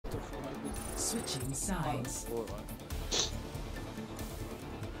Switching sides.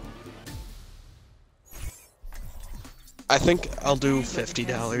 I think I'll do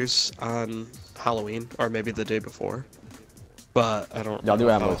 $50 on Halloween, or maybe the day before. But I don't Y'all do know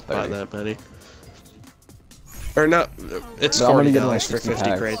have if I'll those buy 30. that many. Or not, it's But I'm gonna get, $40 like, for 60 50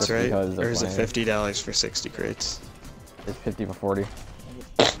 packs crates, just right? because Or of is it my- $50 for 60 crates? It's 50 for 40.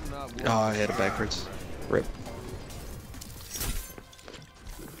 Oh, I hit it backwards. Rip.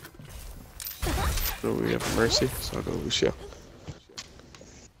 Oh, we have Mercy, so I'll go Lucio.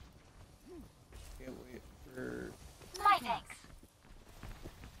 Can't wait for... My thanks.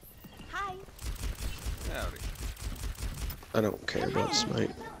 Hi. Howdy. I don't care about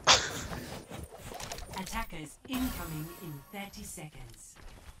Smite. Attackers incoming in 30 seconds.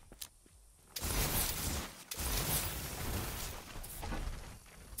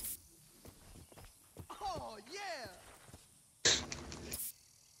 Oh, yeah!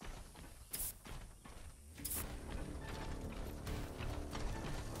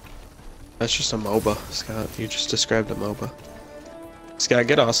 That's just a MOBA, Scott. You just described a MOBA. Scott,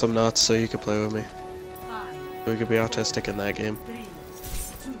 get awesome nuts so you can play with me. 5, We could be autistic in that game. 3,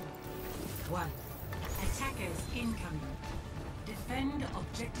 2, 1. Attackers incoming. Defend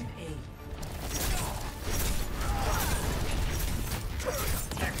objective A.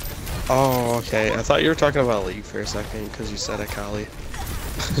 Oh, okay. I thought you were talking about League for a second because you said Akali.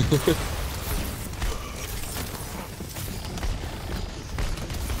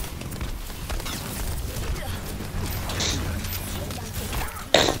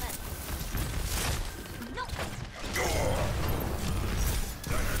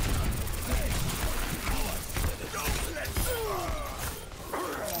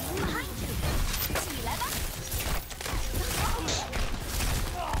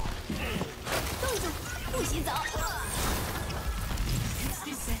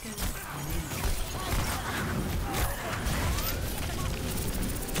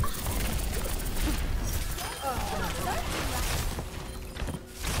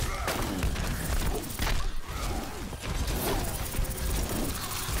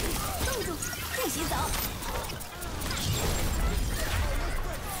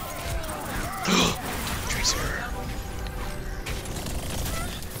 Tracer.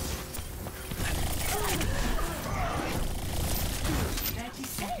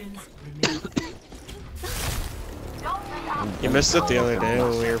 You missed it the other day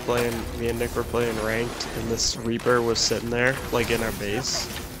when we were playing, me and Nick were playing ranked, and this Reaper was sitting there, like in our base,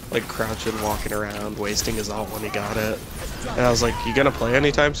 like crouching, walking around, wasting his ult when he got it. And I was like, you gonna play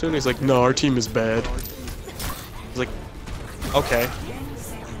anytime soon? He's like, no, our team is bad. I was like, okay.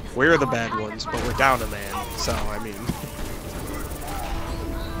 We're the bad ones, but we're down a man, so I mean.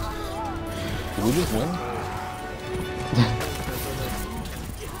 Did we just win?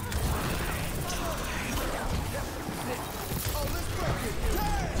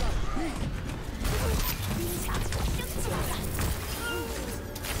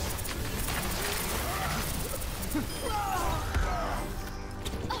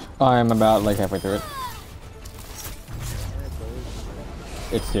 I'm about like halfway through it.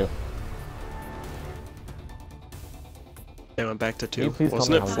 It's 2. They went back to Can you 2. please tell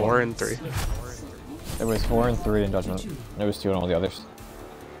Wasn't me it how 4 many? and 3? It was 4 and 3 in Judgment. It was 2 in all the others.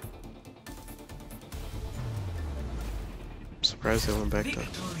 I'm surprised they went back to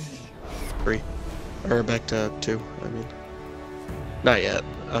 3. Or back to 2, I mean. Not yet.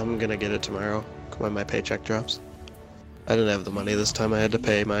 I'm gonna get it tomorrow when my paycheck drops. I didn't have the money this time. I had to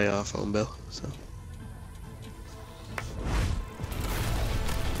pay my phone bill, so.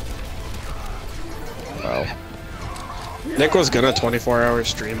 Wow. Nick was gonna 24-hour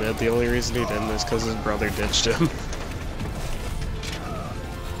stream it. The only reason he didn't is because his brother ditched him.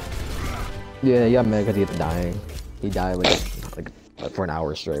 Yeah, he got mad because he kept dying. He died like for an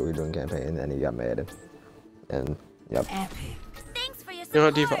hour straight. We were doing campaign, and then he got mad. And yep. Epic. Thanks for your You support. know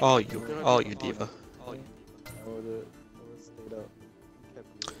what, Diva? All you, Diva.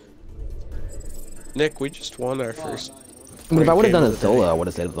 Nick, we just won our first. I mean, if I would have done game it of the day. solo, I would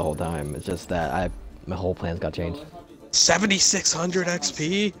have stayed up the whole time. It's just that my whole plans got changed. 7,600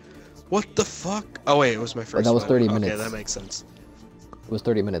 XP? What the fuck? Oh wait, it was my first that was win. 30 Okay, minutes. that makes sense. It was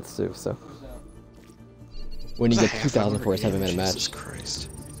 30 minutes too, so. When you It's a get half 2,000 hour for a game, 7-minute match. Jesus Christ.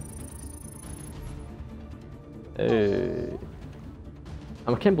 Hey.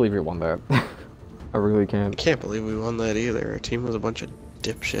 I can't believe you won that. I really I can't. can't believe we won that either. Our team was a bunch of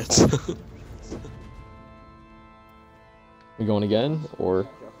dipshits. We going again, or?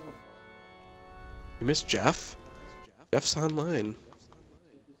 You missed Jeff? Jeff's online.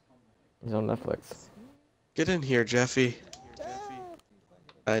 He's on Netflix. Get in here, Jeffy.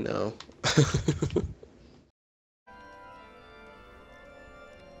 I know.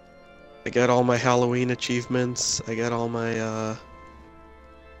 I got all my Halloween achievements. I got I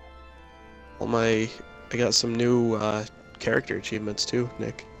got some new character achievements too,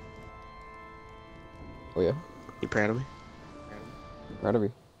 Nick. Oh yeah. You proud of me? Proud of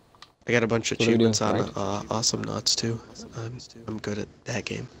you. I got a bunch of So what are we achievements on doing, Awesome Nuts too. I'm good at that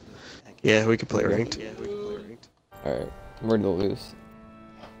game. Yeah, we can play Okay. ranked. Alright. I'm ready to lose.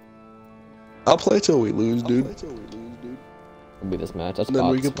 I'll play till we lose, dude. It'll be this match. That's And then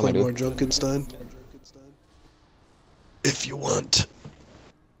we bots. can play What do I more do? Junkenstein. If you want.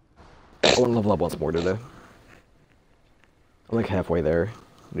 I want to level up once more today. I'm like halfway there.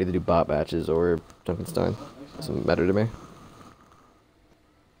 We either do bot matches or Junkenstein. Doesn't matter to me.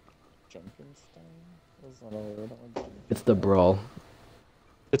 It's the brawl.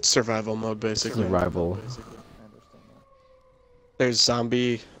 It's survival mode, basically. Survival. There's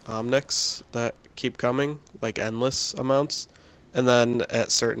zombie omnics that keep coming, like endless amounts. And then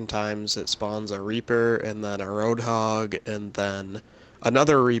at certain times it spawns a Reaper, and then a Roadhog, and then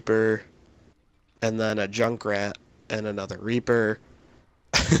another Reaper, and then a Junkrat, and another Reaper.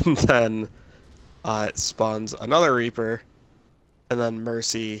 And then it spawns another Reaper, and then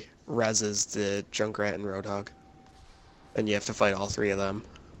Mercy reses the Junkrat and Roadhog. And you have to fight all three of them.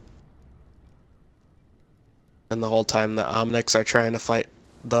 And the whole time the Omnics are trying to fight,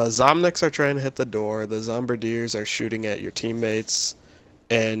 the Zomnics are trying to hit the door, the Zombardiers are shooting at your teammates,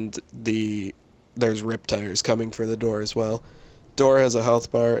 and there's Riptires coming for the door as well. Door has a health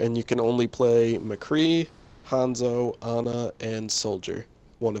bar, and you can only play McCree, Hanzo, Ana, and Soldier.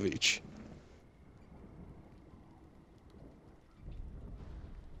 One of each.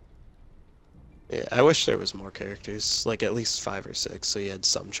 Yeah, I wish there was more characters, like at least 5 or 6, so you had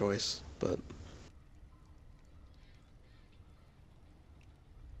some choice, but...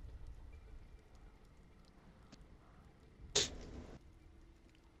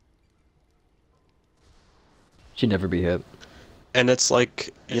 She'd never be hit. And it's like,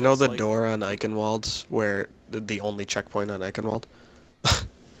 you know the door on Eichenwald, where the only checkpoint on Eichenwald?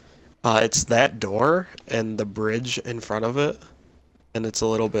 It's that door and the bridge in front of it, and it's a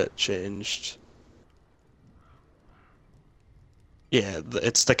little bit changed. Yeah,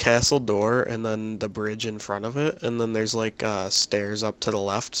 it's the castle door and then the bridge in front of it, and then there's like stairs up to the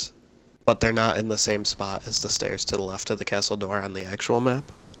left, but they're not in the same spot as the stairs to the left of the castle door on the actual map.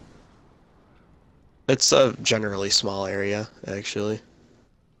 It's a generally small area, actually.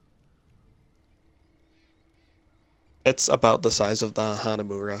 It's about the size of the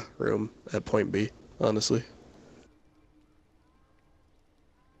Hanamura room at Point B, honestly.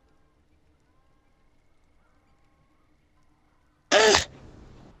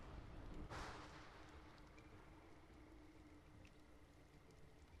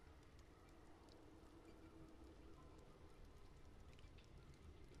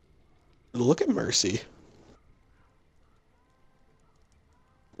 Look at Mercy.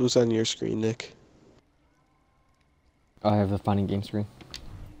 Who's on your screen, Nick? I have the finding game screen.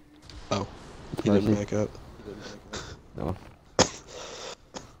 Oh, It's he didn't Mercy. back up. No.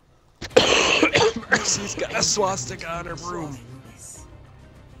 Mercy's got a swastika on her broom.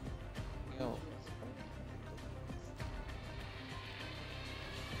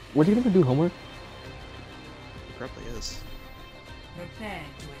 What are you gonna do homework? He probably is. Prepare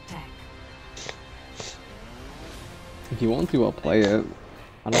to attack. If you want to, I'll play it.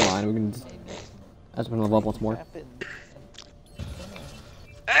 I don't mind. We can just... I just want to level up once more.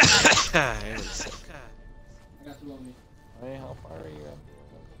 Hey, how far are you?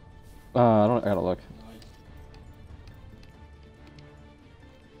 I don't. I gotta look.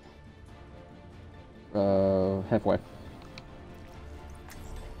 Halfway.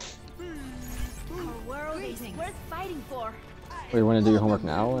 Our world is worth fighting for. Wait, you want to do your homework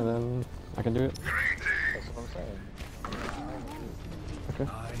now, and then I can do it? That's what I'm saying. Okay.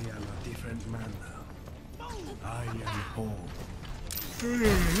 I am a different man now. I am home.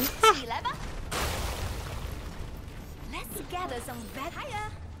 See lever? Let's gather some vet higher.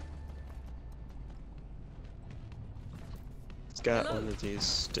 It's got one of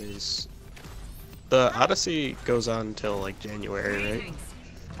these days. The Odyssey goes on until like January, right? Greetings.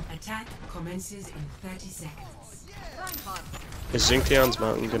 Attack commences in 30 seconds. Is Xintian's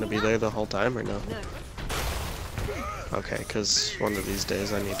Mountain gonna be there the whole time or no? Okay, because one of these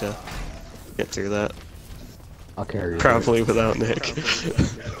days I need to get through that. I'll carry you. Probably without Nick.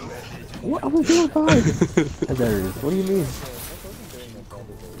 What? I was doing fine. That's hilarious. What do you mean?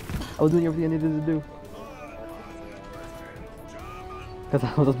 I was doing everything I needed to do. Because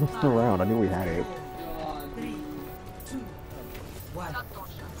I was just messing around. I knew we had it. 3, 2, 1.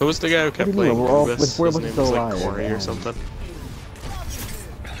 Who was the guy who kept do you mean? playing We're all- Goobus? with four of His us name still was like alive, Corey or yeah. something.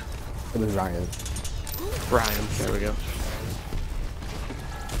 It was Ryan. Ryan, there we go.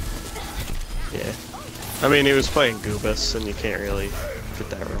 Yeah. I mean, he was playing Goobus, and you can't really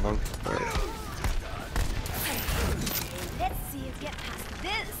get that wrong. Right. Let's see you get past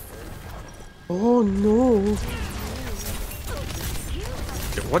this. Oh no!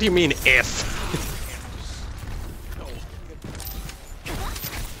 What do you mean, if?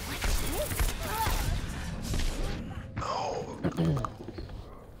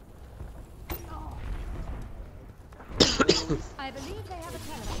 I believe they have a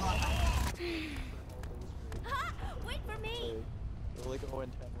teleport. Wait for me.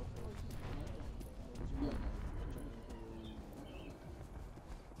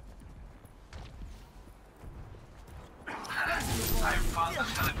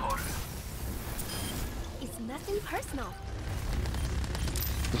 It's nothing personal.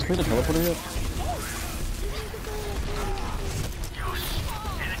 Did you play the teleporter yet?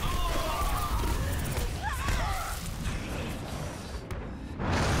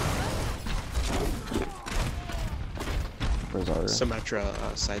 Where's our... Symmetra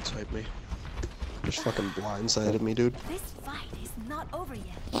sideswiped me. Just fucking blindsided me, dude. This fight is not over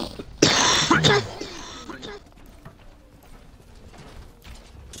yet.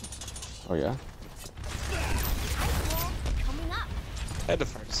 Oh yeah? Coming up. I had to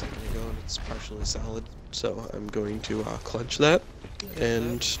fire a second ago, and it's partially solid, so I'm going to clutch that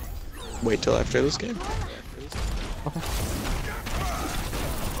and wait till after this game.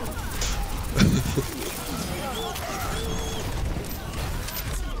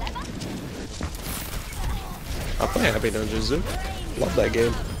 I'll play Happy Dungeons, dude. Love that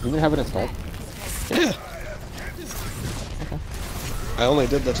game. You even have it installed? Yeah. I only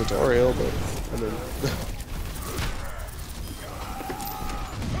did the tutorial, but I mean.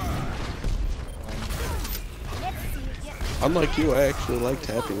 Unlike you, I actually liked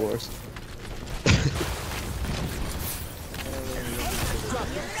Happy Wars.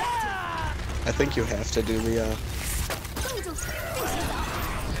 I think you have to do the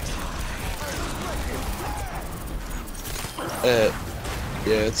yeah,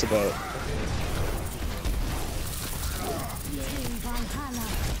 it's about.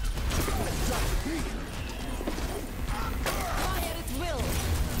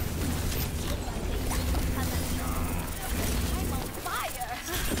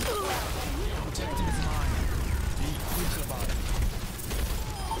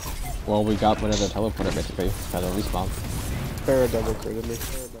 Well, we got rid of the teleporter basically, kind of respawn. Farrah double critted me.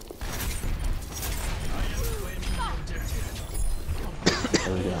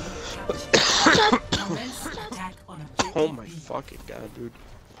 There we go. Commence attack on objective Oh my B. fucking god, dude.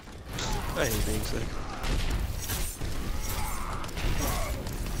 I hate being sick.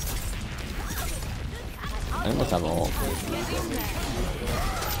 I must have a hole.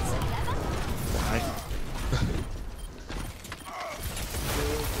 Why?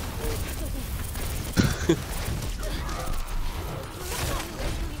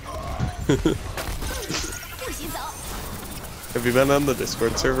 Have you been on the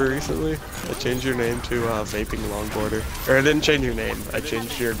Discord server recently? I changed your name to Vaping Longboarder. Or I didn't change your name, I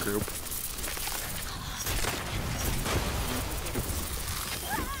changed your group.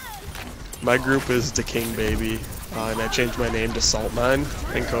 My group is The King Baby, and I changed my name to Salt Mine,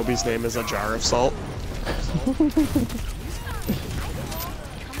 and Kobe's name is A Jar of Salt.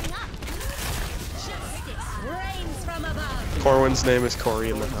 Corwin's name is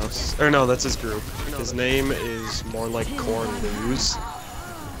Corey in the House. Or no, that's his group. His name is more like Corn Lose.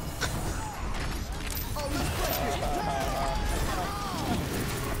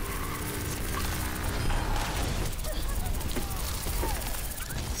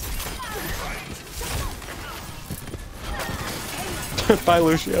 Bye,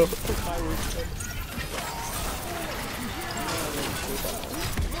 Lucio.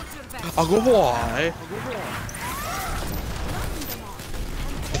 I'll go why.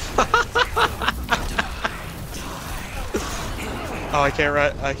 Oh, I can't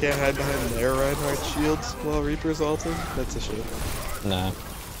hide behind their Reinhardt shields while Reaper's ulting? That's a shit. Nah.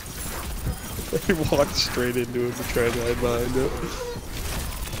 He walked straight into it and tried to hide behind it.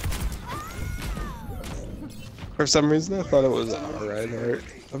 For some reason, I thought it was our Reinhardt.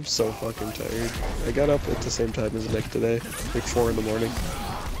 I'm so fucking tired. I got up at the same time as Nick today, like 4 in the morning.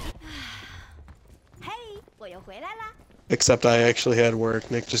 Hey, 我又回来啦。 Except I actually had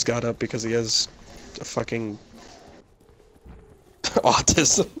work. Nick just got up because he has a fucking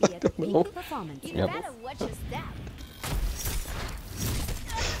autism. I don't know. Performance. You Yep. better watch your step.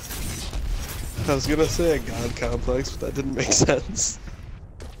 I was gonna say a god complex, but that didn't make sense.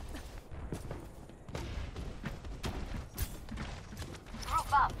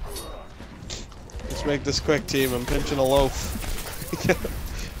 make this quick, team. I'm pinching a loaf.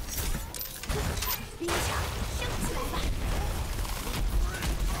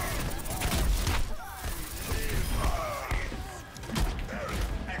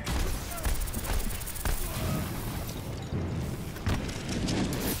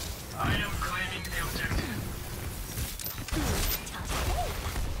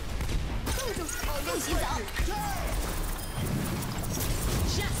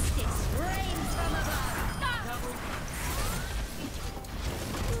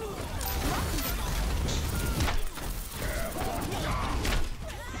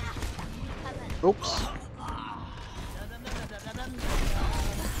 Oops.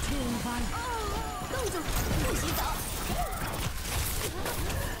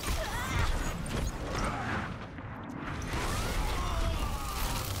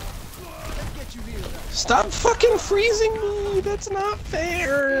 Stop fucking freezing me! That's not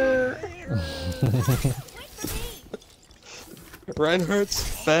fair! Reinhardt's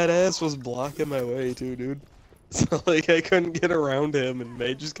fat ass was blocking my way too, dude. So like I couldn't get around him and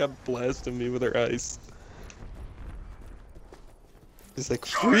May just kept blasting me with her ice. He's like,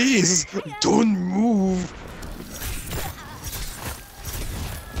 freeze! Don't move!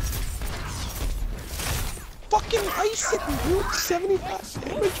 Fucking ice it, dude! 75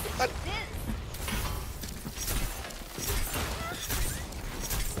 damage, god.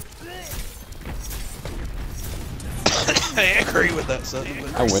 I agree with that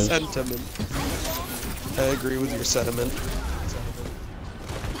sentiment. I wish. Sentiment. I agree with your sentiment.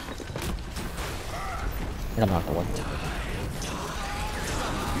 I got knocked away.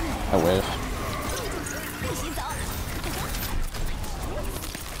 I wish.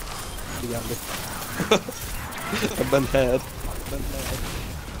 You got me. I've been had.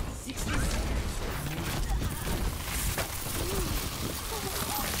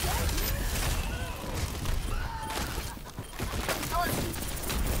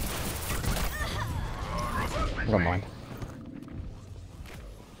 I don't mind.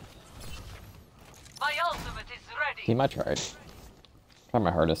 My ultimate is ready. Team, I tried. Tried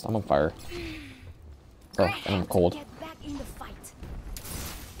my hardest. I'm on fire. Oh, and I'm cold. Get back in the fight.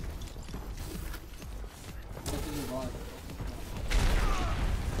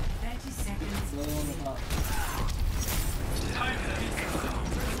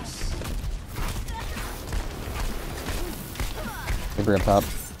 Agree up top.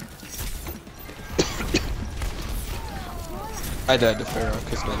 I died to Pharaoh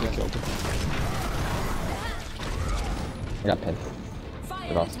because nobody killed him. I got pinned.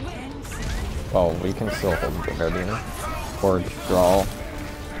 Get off. Oh, we can still hold the Gardena. Or draw.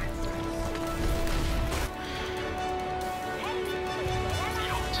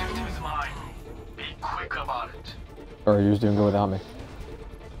 Or are you just doing good without me?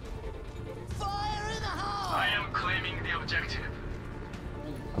 I am claiming the objective.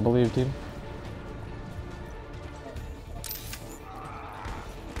 I believe, team.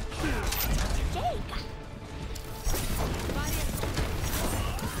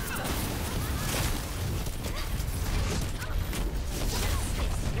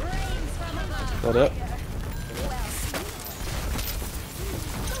 Got it?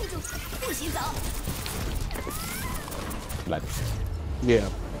 Like, Yeah.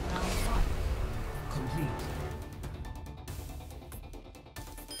 Complete.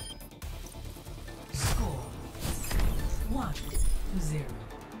 Score 1-0.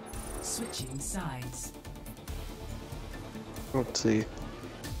 Switching sides. Let's see.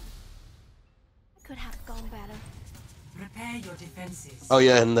 Could have gone better. Prepare your defenses. Oh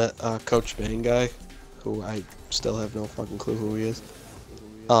yeah, and that Coach Bang guy, who I still have no fucking clue who he is.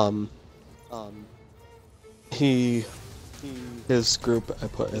 His group I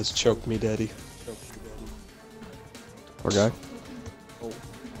put as Choke Me Daddy. poor guy. Oh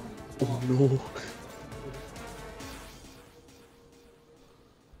no.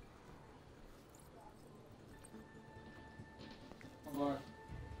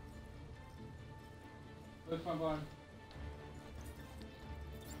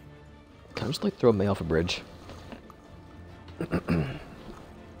 Can I just like throw May off a bridge?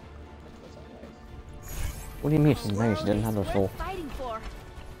 What do you mean she's May? She didn't have no soul. Worth fighting for.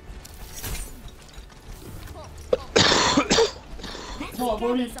 Let's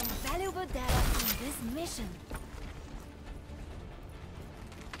gather some valuable data on this mission.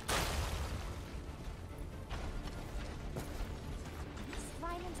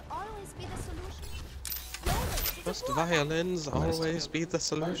 Must violins always be the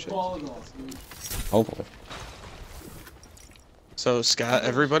solution? Hopefully. So Scott,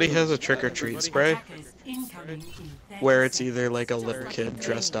 everybody has a trick or treat spray. Attackers incoming. Incoming in 30 where it's seconds. either like a little kid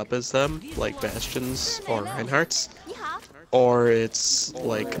dressed up as them, like Bastions or Reinhardt's, 你好， or it's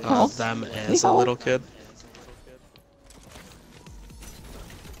like them as a little kid.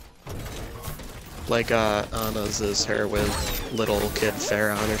 Like Anna's is her with little kid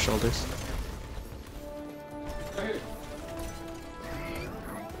Farah on her shoulders.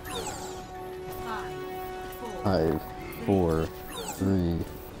 5, 4, 3,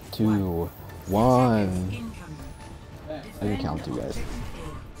 2, 1. Incoming. I can count you guys.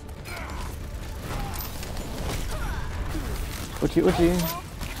 Uchi, Uchi.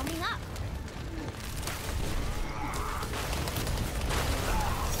 coming up.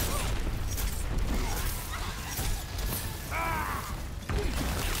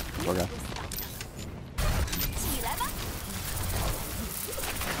 Okay. 起来吧。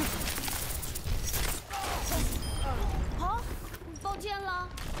好，抱歉了。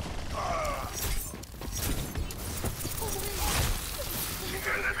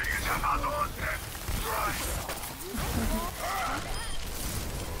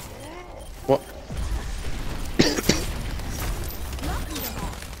 What?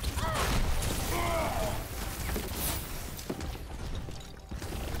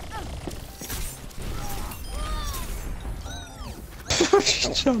 She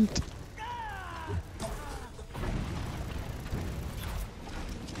jumped.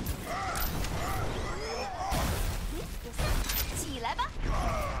 起来吧。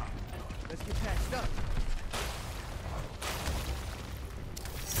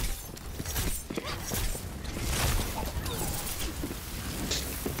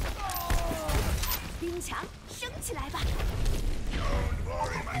 冰墙升起来吧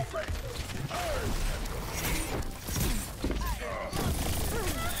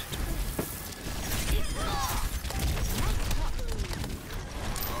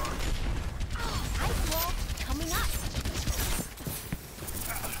！Ice wall coming up.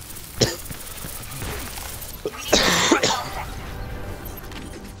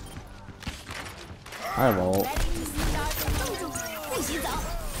 I won't. Ready to start. 冻住，自己走。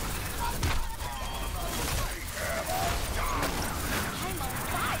I'm on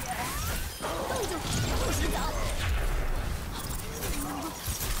fire. 冻住，自己走。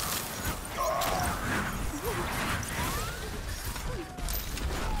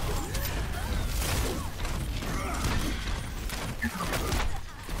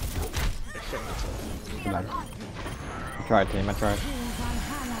 Come on. I tried, team. I tried.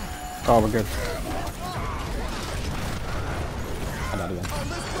 Oh, we're good. I died again.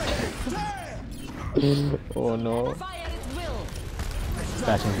 Oh no.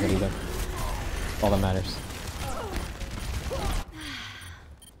 Bastion's good either. All that matters.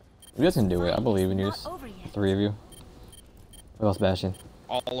 You guys can do it. I believe in you. Not over yet. 3 of you. What else, Bastion?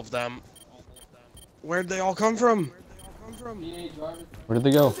 All of them. Where'd they all come from? Where did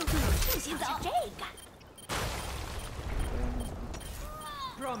they go? 自己走。这个。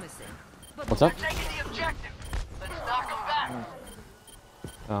 Promising. What's up?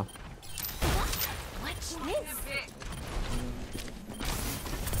 Oh. Watch this.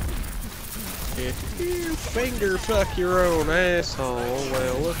 If you finger fuck your own asshole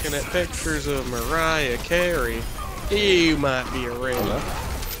while looking at pictures of Mariah Carey, you might be a red. Hello?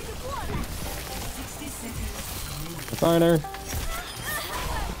 Find her.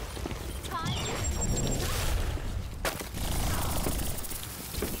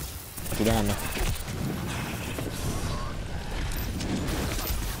 Put you down there.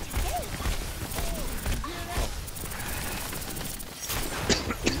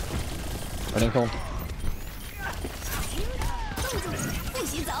 Running home. 冻住，自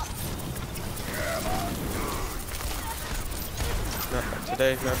己走。 Not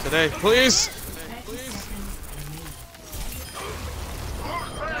today, not today, please!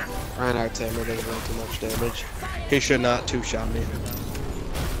 Reinhardt's hammer does way too much damage. He should not two-shot me.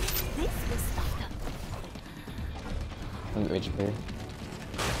 This will stop them. I'm rage player.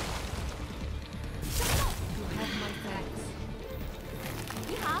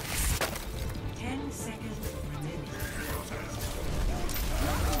 You have 10 seconds remaining.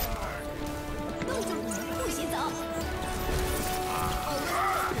 冻住，自己走。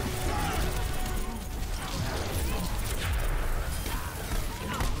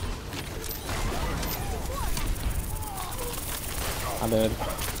 I'm dead.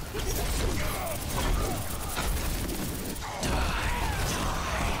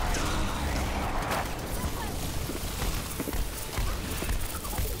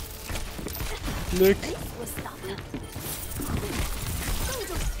 Nick. will stop them. 冻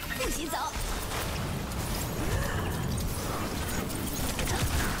住，自己走。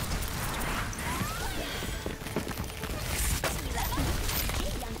 I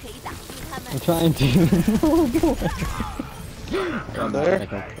I'm trying to. Oh boy. I'm there.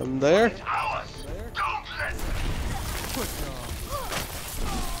 I'm there.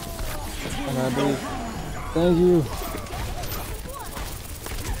 Alright, buddy. Thank you.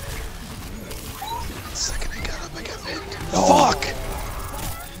 The second I got up, I got hit. Fuck!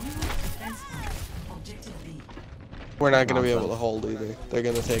 We're not gonna be able to hold either. They're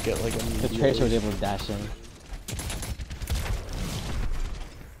gonna take it like The immediately. Tracer was able to dash in.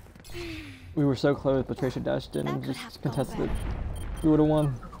 We were so close, but Tracer dashed in and just contested it. We would have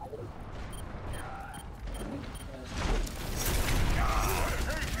won.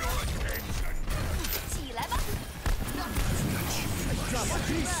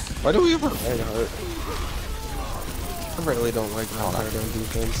 Why do we ever Reinhardt? I really don't like Reinhardt on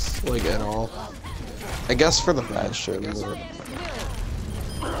defense, like at all. I guess for the Bastion, but...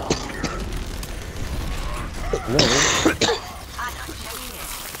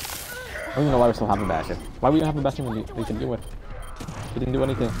 I don't even know why we still have a Bastion. Why we don't have a Bastion when we can do it? We didn't do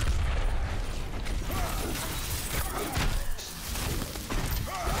anything.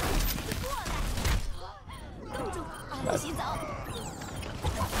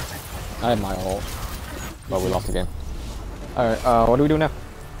 I have my ult, but we lost the game. Alright, what do we do now?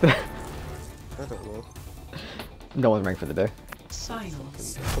 I don't know. No one's ranked for the day.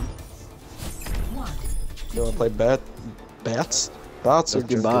 Finals. You wanna play bats? Bots or Let's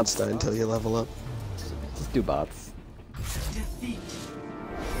do bots. Junkenstein until you level up? Just do bots.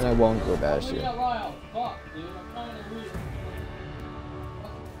 And I won't go Bastion.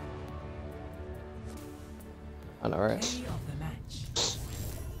 I know, right? Play of the match.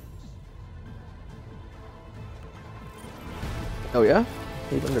 Oh yeah?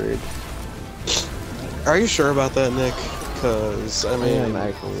 800. Are you sure about that, Nick? Cause, I I am mean,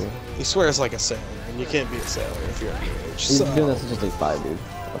 actually. he swears like a sailor, and you can't be a sailor if you're underage. He's So, doing this since just like 5, dude.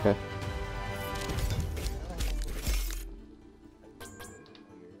 Okay.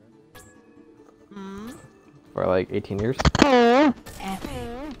 For like 18 years.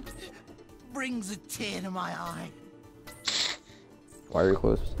 Brings a tear to my eye. Why are you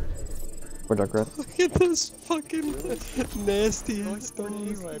close? We're Junkrat. look at this fucking nasty ass dog.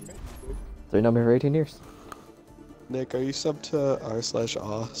 So you know me for 18 years. Nick, are you subbed to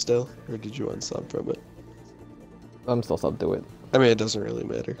r/aw still, or did you unsub from it? I'm still sub to it. I mean, it doesn't really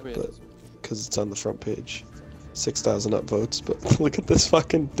matter, but because it's on the front page. 6,000 upvotes, but look at this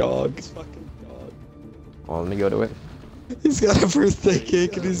fucking dog. Well, let me go to it. He's got a birthday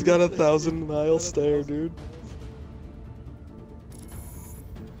cake and he's got a 1,000-mile stare, dude.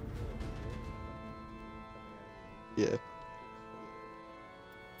 Yeah.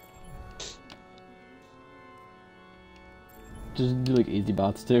 Just do like easy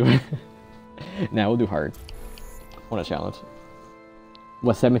bots too. Nah, we'll do hard. Want a challenge?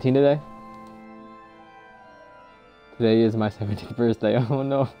 What, 17 today? Today is my 17th birthday. Oh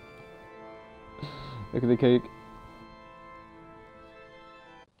no. Look at the cake.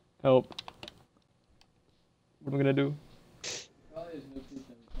 Help. What am I gonna do?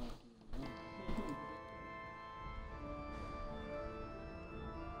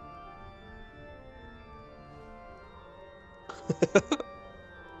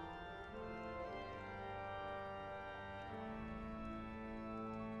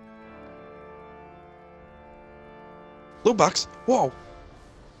 Blue box. Whoa.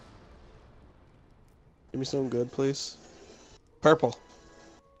 Give me something good, please. Purple.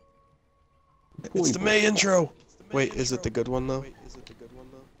 It's the May intro. Wait, is it the good one though?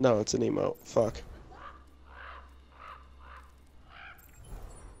 No, it's an emote. Fuck.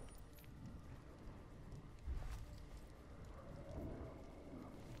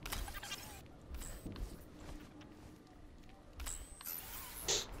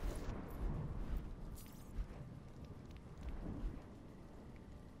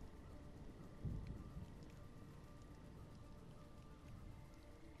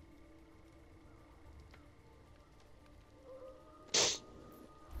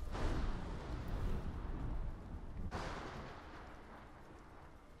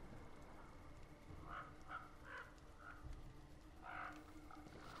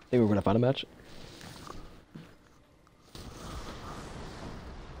 Think we're gonna find a match?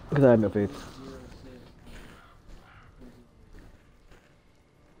 Because I have no faith.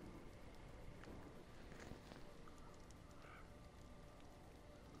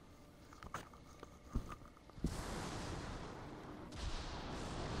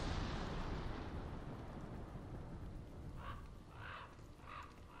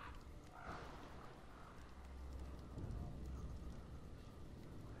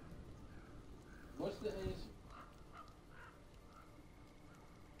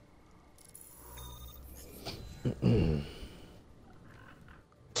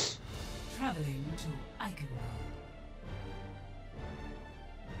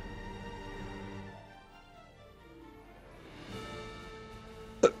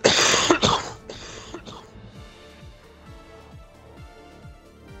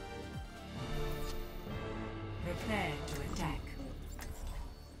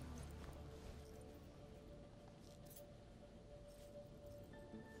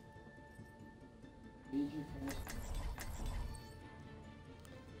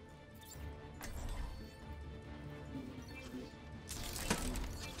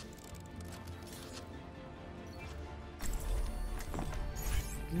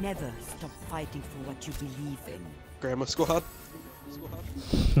 Never stop fighting for what you believe in. Grandma squad.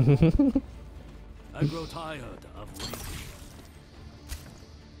 I grow tired of waiting.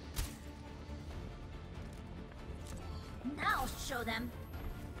 Now show them.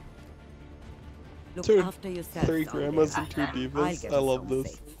 Look Dude, after yourself. 3 grandmas and 2 divas. I love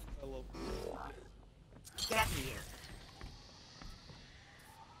this. Get here.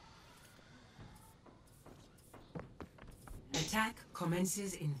 Attack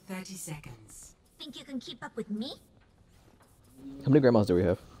commences in 30 seconds. Think you can keep up with me? How many grandmas do we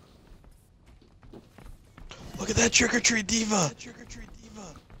have? Look at that trick-or-treat diva!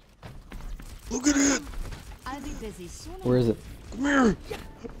 Look at it! I'll be busy soon. Where is it? Come here!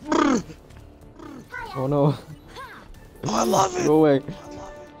 Oh no. Oh, I love it! Go away.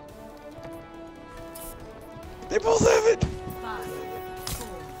 They both have it! 5, 4,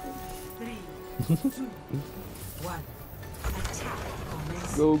 3, 2, 1. Attack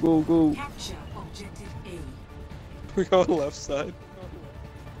commences. Go, go, go. Capture objective A. We're going left side.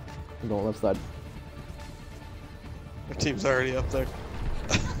 I'm going left side. Our team's already up there.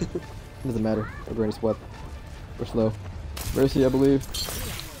 Doesn't matter. We're going to sweat. We're slow. Mercy, I believe.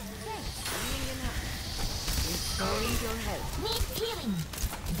 Need healing.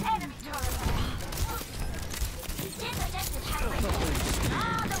 Enemy turret. This objective has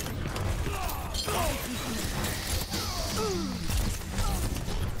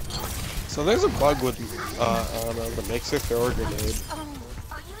So there's a bug with that makes it throw a grenade. Are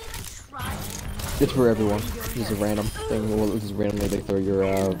you even trying? It's for everyone. Just a random thing. Well, just randomly they throw your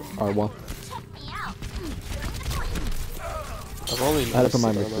R1. Check me out. I've only I had it for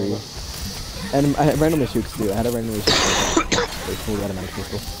my noticed McCree. on And I had randomly shoots too. I had a randomly shoot. They pulled automatic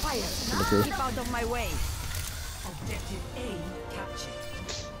pistol. McCree. Keep out of my way. Objective A captured.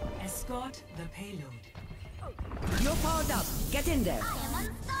 Escort the payload. You're powered up. Get in there. I am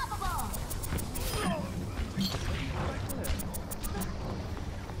unstoppable.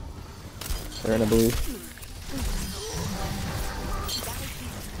 Aaron, I believe.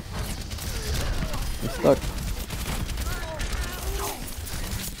 I'm stuck.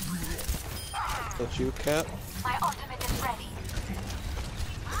 That's you, Cat? My ultimate is ready.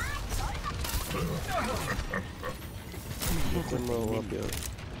 Didn't level up yet.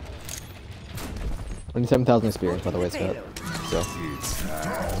 27,000 experience, by the way, Scott. So.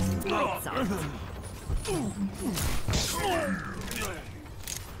 Lights out.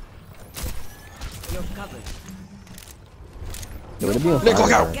 You're covered. No way to be on Nick, fire.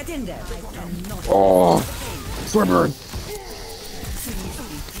 look out! Get in there. I cannot. Oh! Swordburn!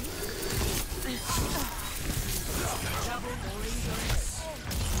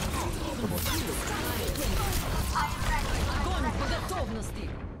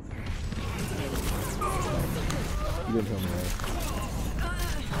 You didn't heal me, right?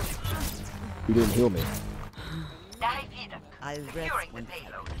 You didn't heal me. I'll rest when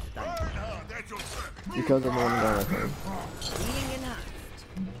payload is done. Because I'm the one going with her. Healing enhanced.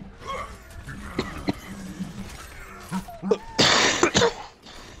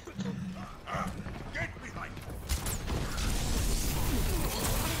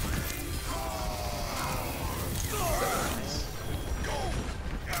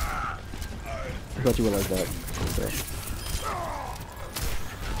 I thought you would like that. So.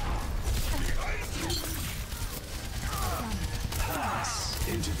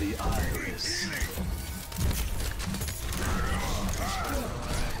 Into the iris.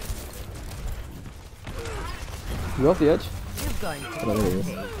 You off the edge? You're going to Oh, there he is.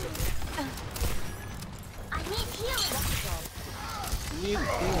 I need healing. Need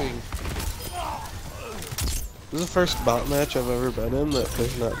healing. This is the first bot match I've ever been in that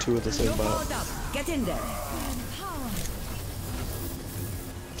there's not 2 of the same bot. powered up. Get in there.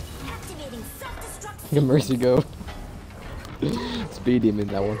 Activating self-destruct. Look at Mercy go. Speed him in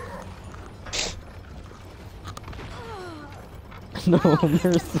that one. No,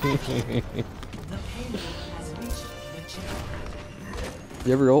 Mercy. The payload has reached the chip.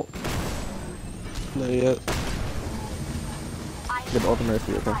 You ever ult? Not yet. Get ult to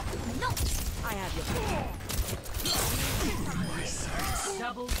Mercy, okay? I have your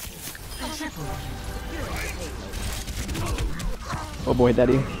Double kill. Triple kill. Oh boy,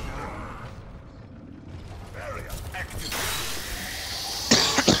 daddy.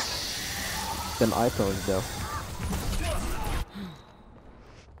 Them iPhones though.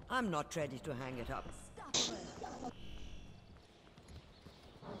 I'm not ready to hang it up.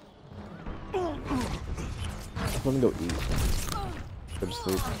 I'm gonna go eat. Go to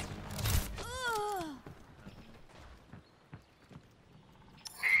sleep.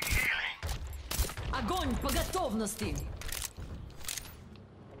 Огонь по готовности.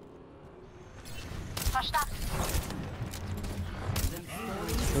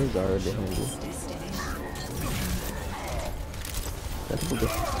 There's Zara behind you. Yeah, people do.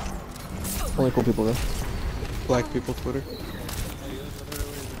 Only cool people though. Black people Twitter.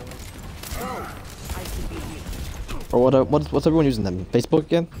 Or what's everyone using then? Facebook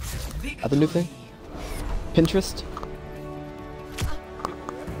again? Other new thing? Pinterest?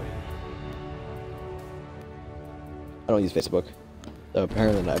 I don't use Facebook. So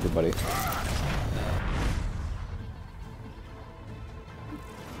apparently not everybody.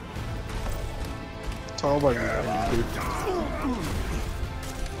 It's all about you, dude.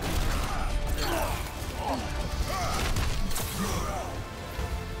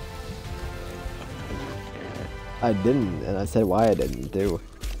 I didn't, and I said why I didn't do.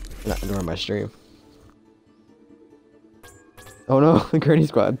 Not during my stream. Oh no, the Gurney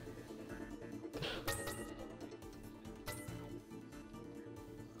Squad.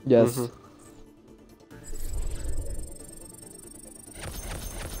 Yes. Mm-hmm.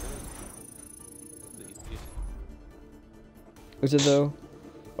 Is it though?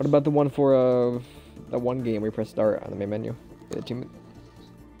 What about the one for that one game where you press start on the main menu? The achievement.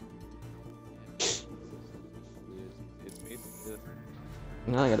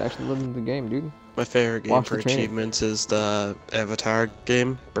 No, I gotta actually live in the game, dude. My favorite game Watch for the training. achievements is the Avatar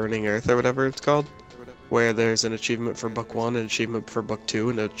game, Burning Earth or whatever it's called, where there's an achievement for book 1, an achievement for book 2,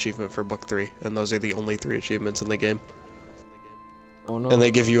 and an achievement for book 3, and those are the only 3 achievements in the game. Oh no. And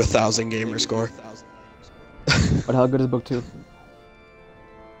they give you 1,000 gamer score. But how good is book 2?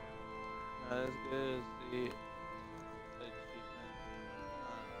 Not as good as the achievement.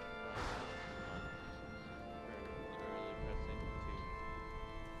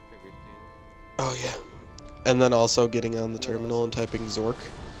 Oh yeah. And then also getting on the terminal and typing Zork.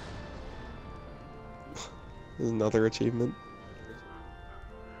 Is another achievement.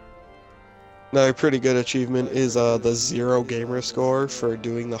 Another pretty good achievement is the 0 gamer score for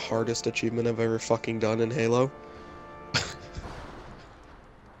doing the hardest achievement I've ever fucking done in Halo.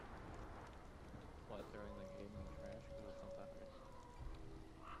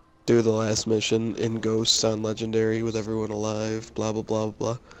 Do the last mission in Ghosts on Legendary with everyone alive, blah blah blah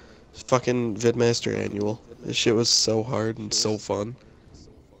blah. Fucking Vidmaster Annual. This shit was so hard and so fun.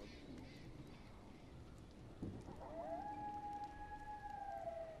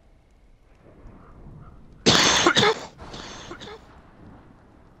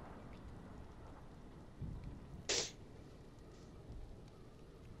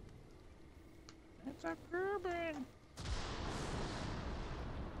 It's a German.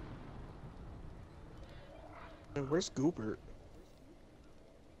 Man, where's Goobert?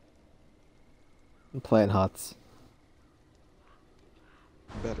 I'm playing HOTS.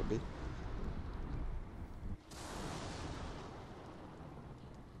 Better be.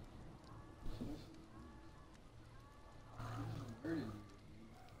 I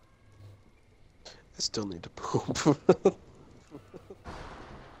still need to poop.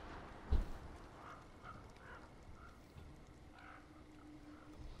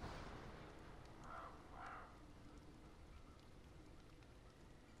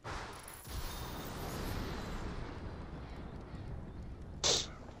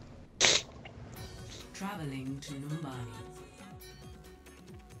 Traveling to Mumbai.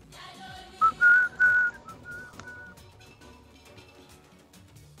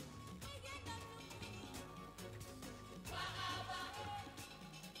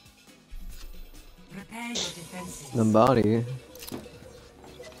 Prepare your defenses. The body.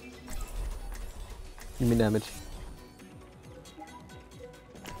 Give me damage.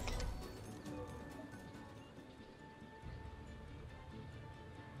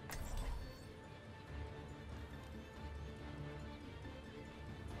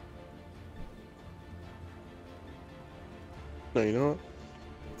 No, you know what?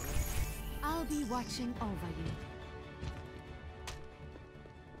 I'll be watching over you.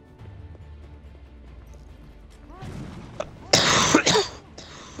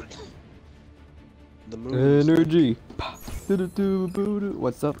 The moons. Energy.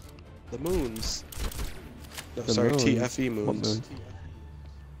 What's up? The moons. No, The sorry, moons. TFE What moons. moons?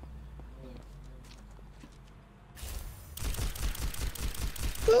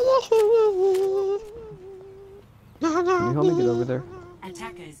 Can you help me get over there?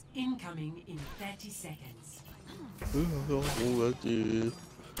 Attackers incoming in 30 seconds.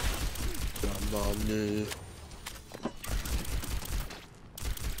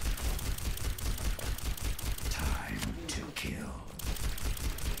 Time to kill.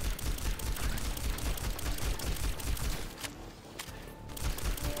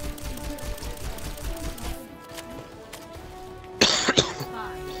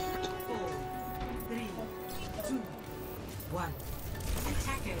 Five, four, three, two, one.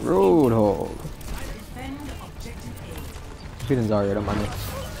 Attackers feeding Zarya, don't mind me.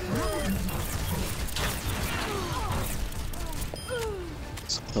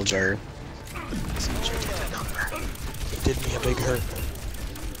 Soldier. He did me a big hurt.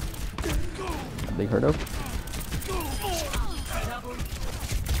 Big hurdo.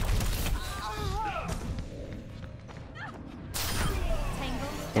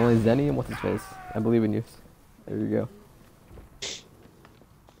 Only Zenny and what's his face? I believe in you. There you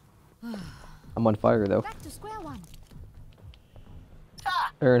go. I'm on fire though. Back to square one.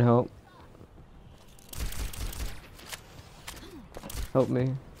 Aaron, help. Help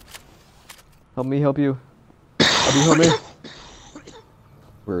me. Help me, help you. Help you, help me.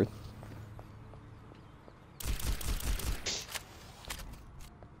 Rude.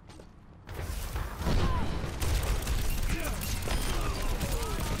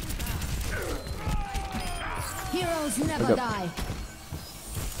 Heroes never die.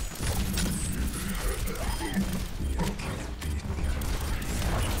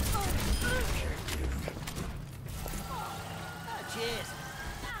 Cheers.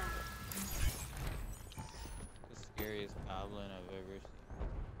 The scariest goblin I've ever seen.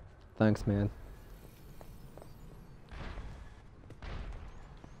 Thanks, man.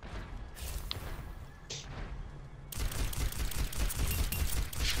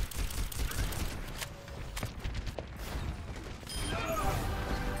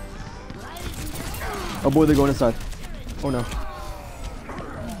 Oh boy, they're going inside. Oh no.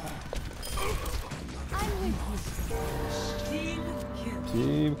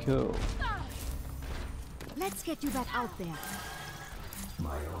 Team kill. Let's get you back out there.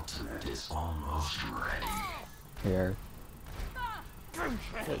 My ultimate is almost ready. Here. Where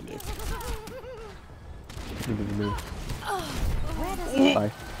does it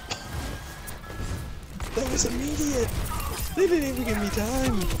Bye. That was immediate. They didn't even give me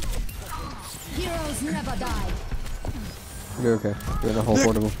time. Heroes never die. You're okay. You're in a whole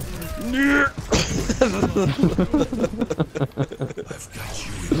portable. I've got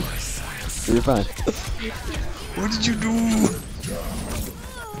you in my sights. You're fine. What did you do?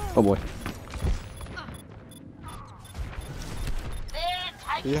 Oh boy.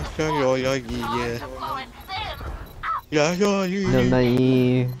 Yeah. Yeah. No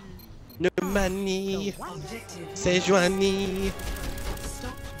money. No money. Objective. Sejuani.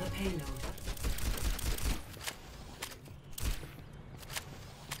 Stop the payload.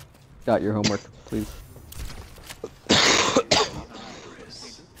 Got your homework, please.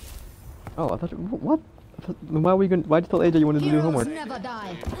 Oh, I thought. What? I thought, why were you going? Why'd you tell AJ you wanted to do Heroes homework? never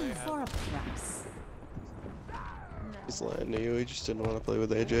die. For a price. He's lying to you. He just didn't want to play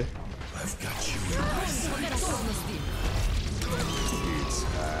with AJ. I've got you in my sights.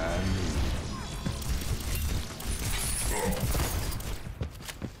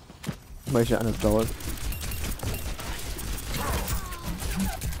 My shot uninstall it.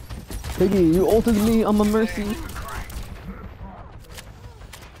 Piggy, you ulted me. I'm a mercy.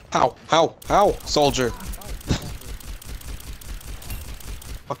 How? Soldier.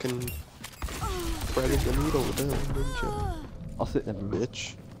 Fucking threaded the needle with him, didn't you? I'll sit in it.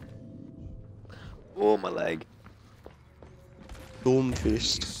 Bitch. Oh, my leg. Dome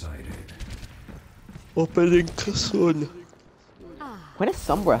fist. Excited. Opening soon. When is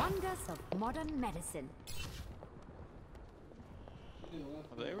Sombra? Wonders of modern medicine.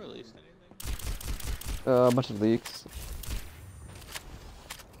 Have they released anything? A bunch of leaks.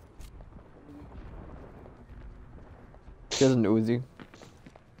 She has an Uzi.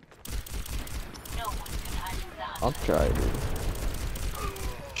 I'll try, dude.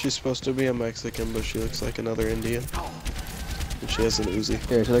 She's supposed to be a Mexican, but she looks like another Indian. And she has an Uzi.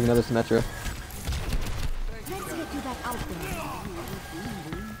 Here, she's like another Symmetra. Let's get you back out there.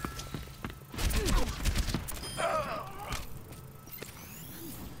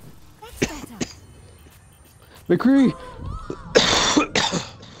 That's better. McCree!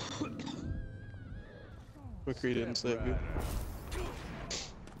 McCree didn't save you.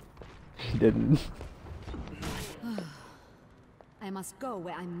 He didn't. I must go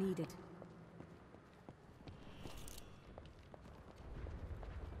where I'm needed.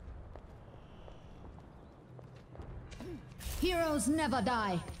 Heroes never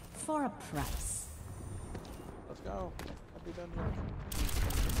die. For a price. Let's go. I'll be done here.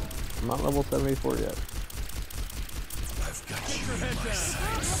 I'm not level 74 yet. I've got you in my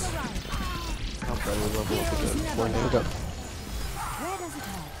sights. I'll probably level up Heroes again. never Look die. up. Where does it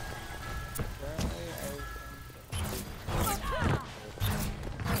hurt?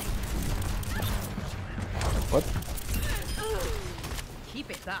 What? Keep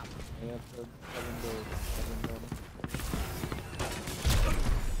it up. Yeah, so 7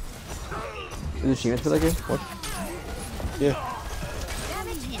 Is it achievements for that game? What? Yeah.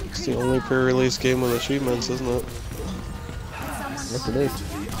 It's the only pre-release game with achievements, isn't it? Yes, it is.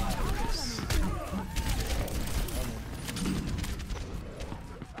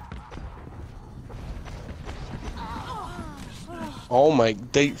 Oh my,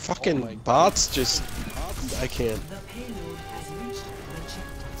 they fucking bots just, I can't. The payload has reached the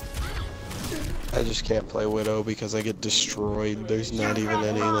checkpoint. I just can't play Widow because I get destroyed. There's not even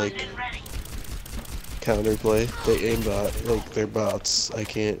any, like, counterplay. They aimbot, like, they're bots. I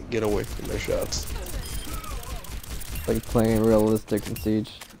can't get away from their shots. Like playing realistic in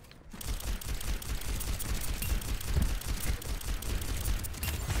Siege.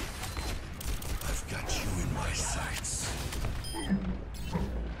 I've got you in my sights.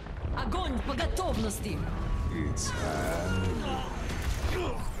 Огонь по готовности! It's hand.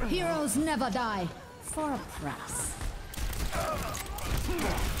 Heroes never die. For a price.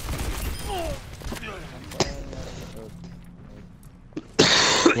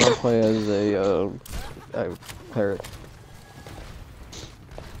 I want to play as a parrot.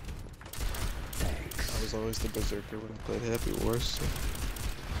 I was always the berserker when I played Happy Wars. So.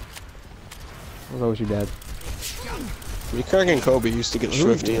 I was always your dad. Craig and Kobe used to get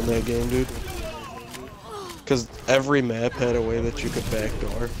swifty in that game, dude. Because every map had a way that you could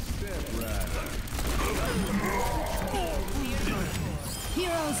backdoor.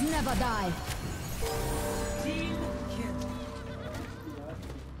 Heroes never die. Team kill.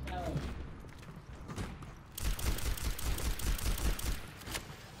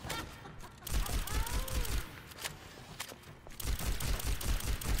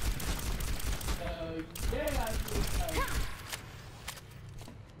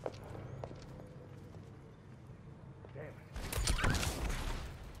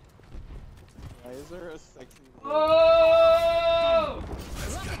 Why is there a sexy I've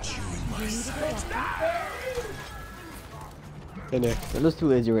got you in my sights. Hey, Nick. I'm just too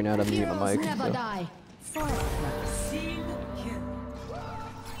lazy right now to mute my Heroes mic. never So. die. For a price. Team kill.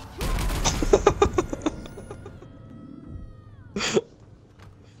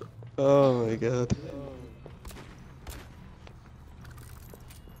 Oh my god.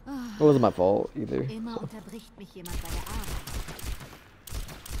 It wasn't my fault either. Immer unterbricht mich jemand bei der Arbeit.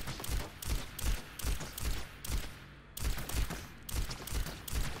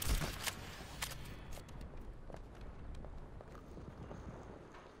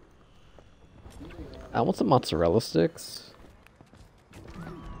 I want some mozzarella sticks.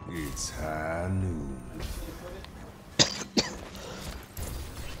 It's high noon.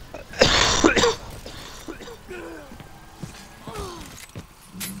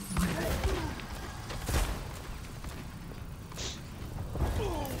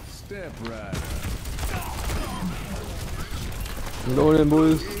 Step right. I'm going in,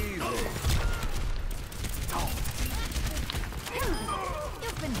 boys.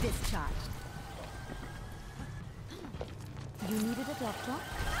 You've been discharged. You needed a doctor?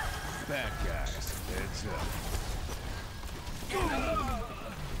 Bad guys, heads up.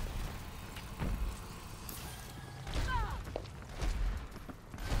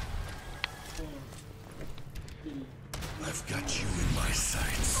 I've got you in my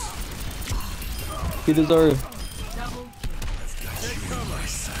sights. He deserves. I've got you in my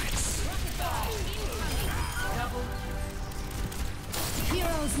sights.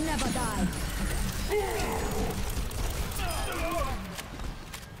 Heroes never die.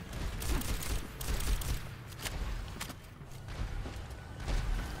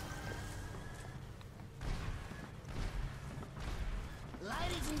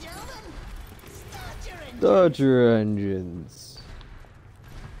 Ladies and gentlemen, start your engine. Start your engines.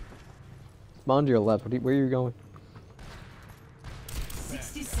 Spawn to your left. Where are you going?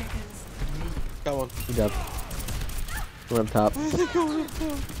 60 seconds remaining. Come on. Good job. We're up top. Heroes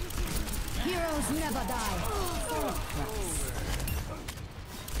never die. For a price.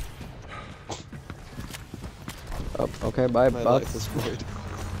 Oh, okay, bye, My life bots. is void.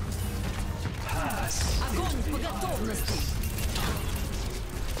 Огонь по готовности!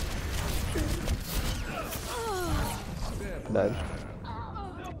 Died.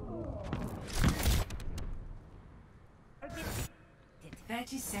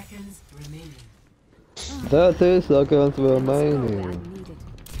 30 seconds remaining. 30 seconds I remaining. needed.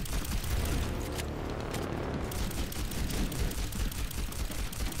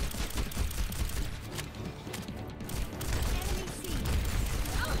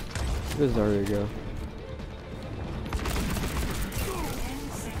 Where's Zarya go?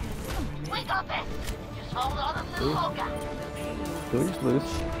 10 seconds remaining. We got this. Just hold on a little longer. Did we just lose?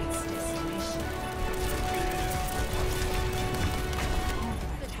 Its destination.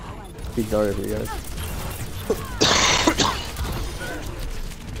 Beat Zarya for you guys.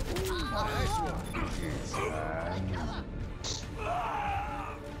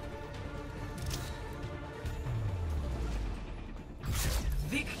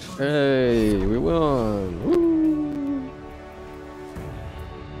 Hey, we won! Woo!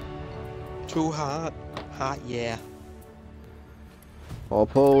 Too hot. Hot, yeah. All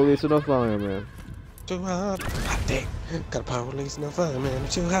police enough fire, man. Too hot. Hot damn. Got a power release no fire, man.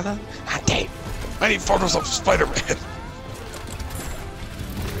 Too hot. Hot damn. I need photos of Spider-Man.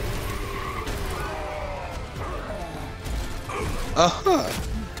 Aha.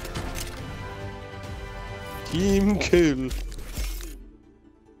 Team kill.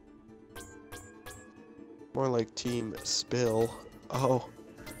 More like team spill. Oh.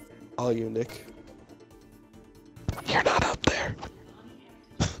 All you, Nick. You're not up there.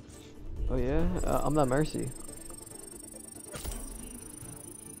 Oh yeah? I'm not Mercy.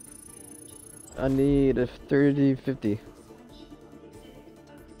 I need a 30-50.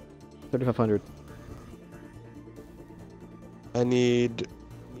 3,500. I need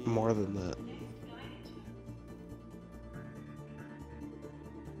more than that.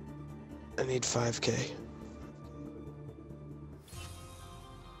 I need 5K.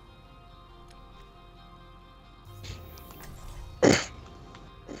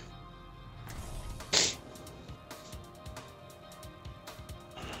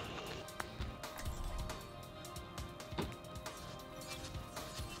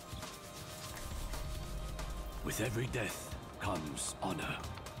 With every death comes honor.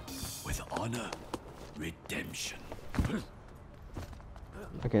 With honor, redemption.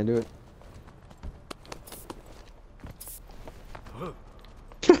 I can't do it.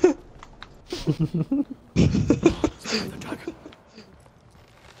 The dragon.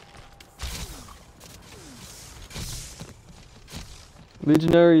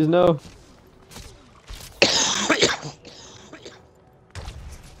 Legionaries, no!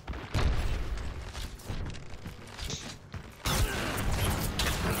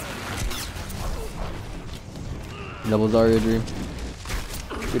 Double Zarya dream.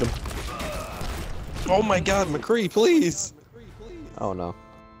 Beat him. Oh my god, McCree, please! Oh no.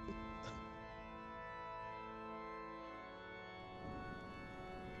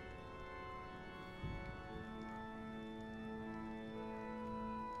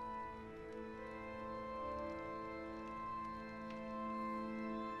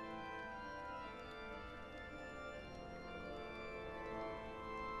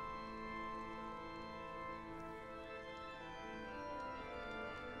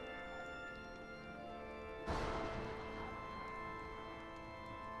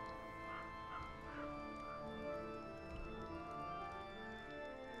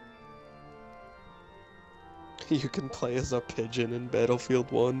 You can play as a pigeon in Battlefield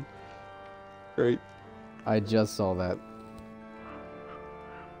 1. Great. I just saw that.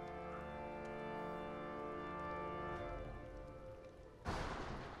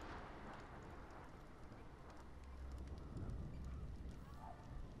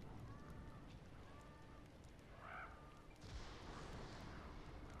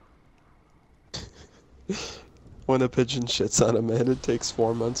 When a pigeon shits on a man, it takes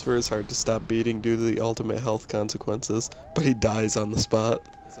 4 months for his heart to stop beating due to the ultimate health consequences, but he dies on the spot.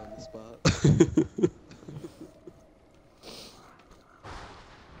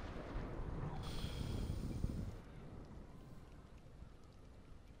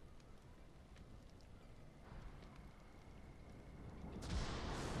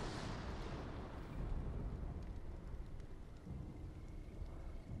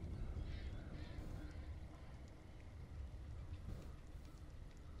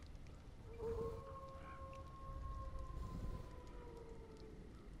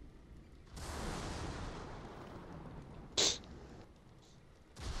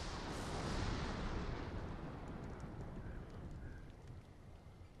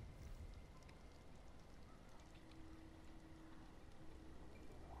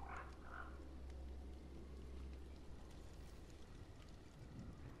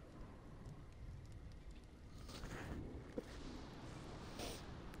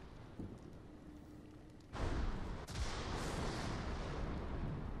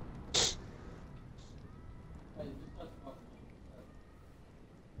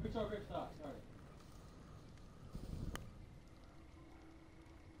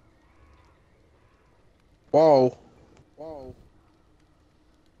 Whoa.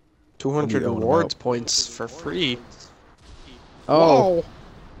 200 own rewards about. points for free. Oh! Whoa.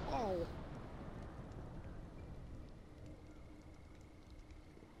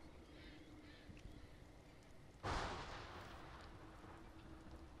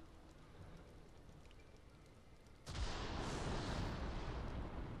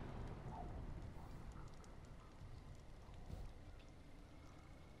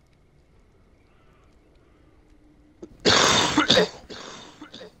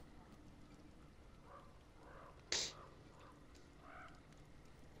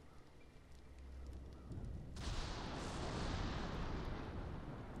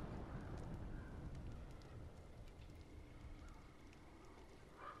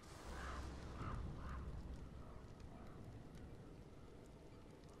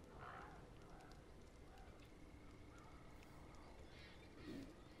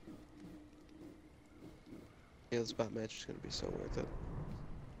 Yeah, this bot match is gonna be so worth it.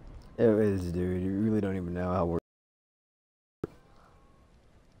 It is, dude. You really don't even know how we're.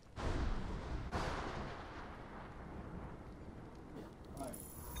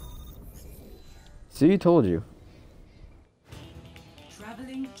 See, told you.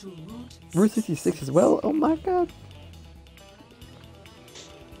 Traveling to Route Route 66 as well? Oh my god.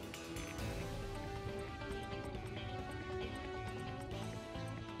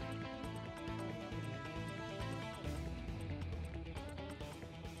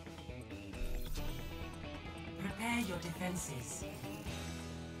 Prepare your defenses.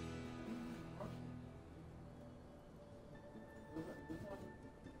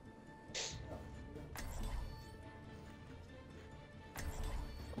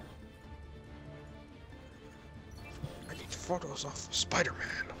 I need photos off of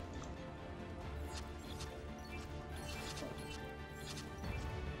Spider-Man.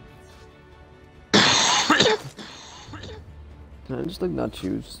 Can I just like not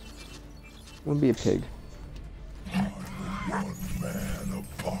choose? I wanna be a pig. One man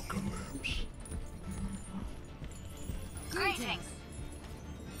apocalypse. Greetings.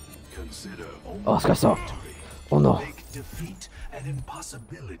 Consider Oh, this guy's soft. Oh no. make defeat an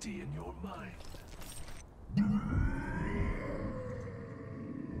impossibility in your mind.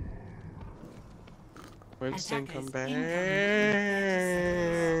 Winston, come Attackers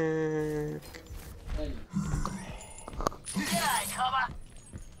back.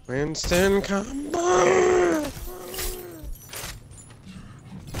 Winston, come back.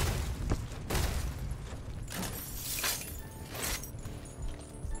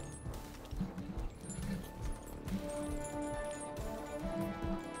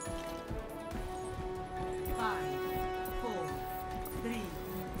 Five, 4, 3,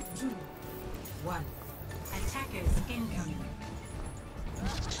 2, 1. Attackers incoming.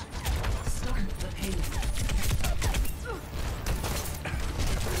 Stop the pain.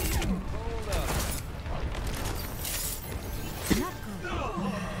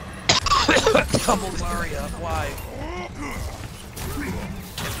 Double Mario, why?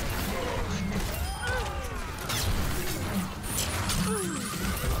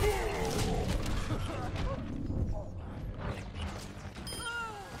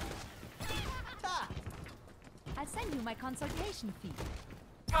 I'll send you my consultation fee.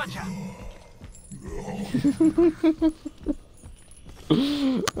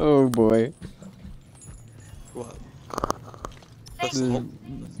 Oh boy. What?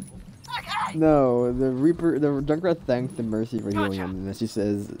 No, the Reaper, the Junkrat thanks the Mercy for healing him, and then she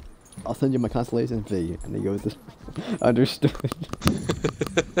says, "I'll send you my consolation fee," and he goes, "Understood."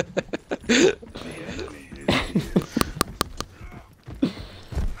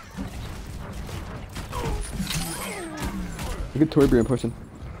 Look at Torbjorn pushing.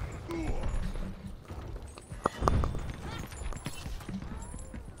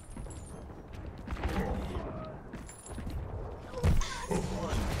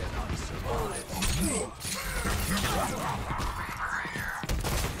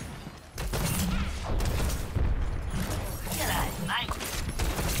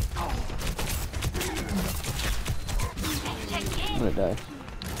 I'm gonna die.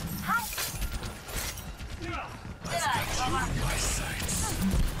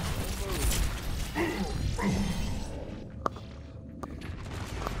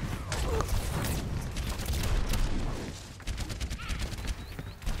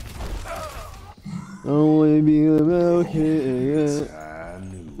 Only be okay.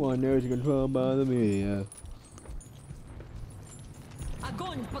 One nose controlled by the media.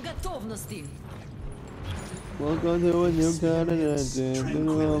 Огонь по готовности. Welcome to a new kind of Look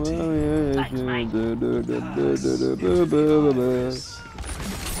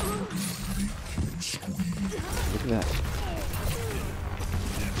at that.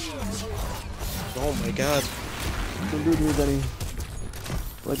 Oh my god. Don't do it to me, Benny.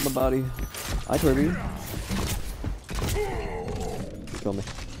 Like my body. Hi, Torby. Kill me.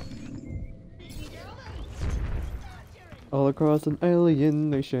 All across an alien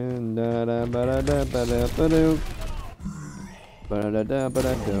nation. Da da ba da da ba da ba do. Ba da da ba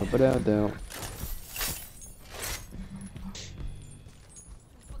da do ba da do.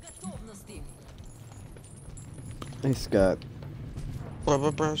 По готовности. Hey, Scott.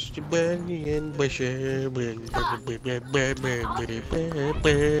 Baba brushed your belly and bush it.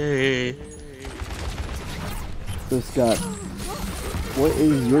 So, Scott, what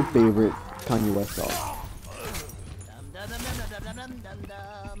is your favorite Kanye West song?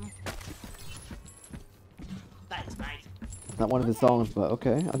 Thanks, mate. Not one of his songs, but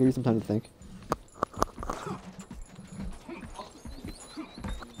okay. I'll give you some time to think.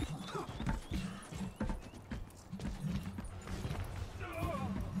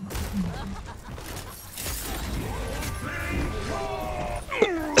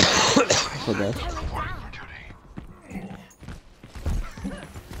 said that.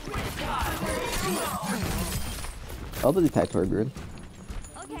 I'll do the attack toward Grid.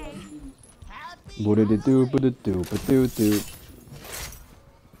 Okay. What did it do? But it do, but do.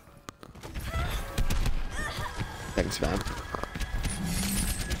 Thanks, man.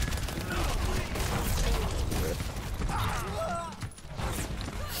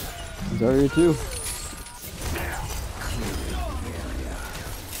 Zarya too.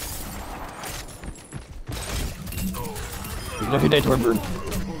 There's no day toward bird.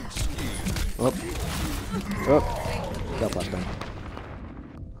 Up. Up. Got flashbang.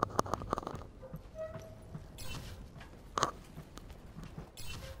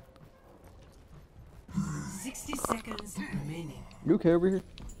 Seconds remaining. You okay over here?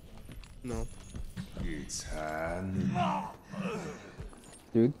 No. It's hand.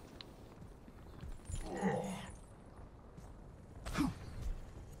 Dude.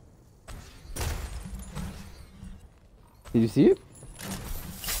 Did you see it?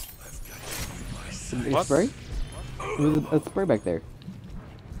 What? Spray? There was a spray back there.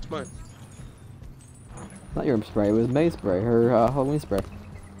 Smart. Not your spray, it was May's spray, her Halloween spray.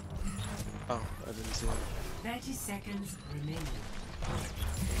 Oh, I didn't see it. 30 seconds remaining.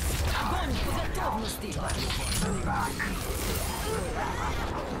 Огонь по готовности.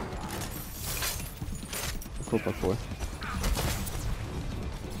 Cool plus 4.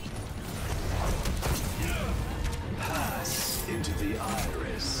 Pass into the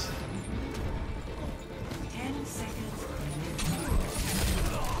iris. 10 seconds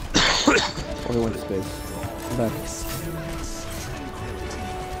Only went to space. I'm back.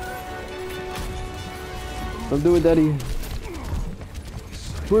 Don't do it, Daddy.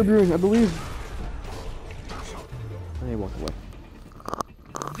 Brethren, I believe. I walked away.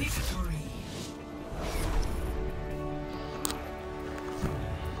 victory.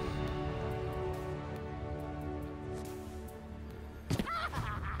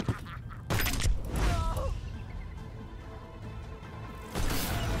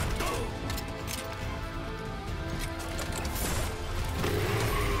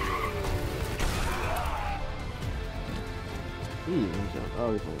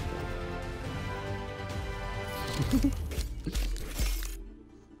 Oh, he's only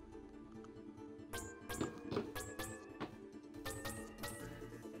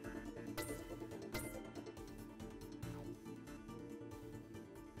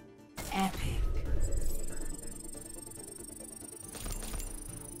Epic.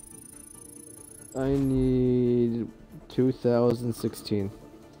 I need 2016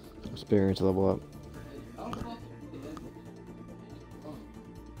 experience to level up.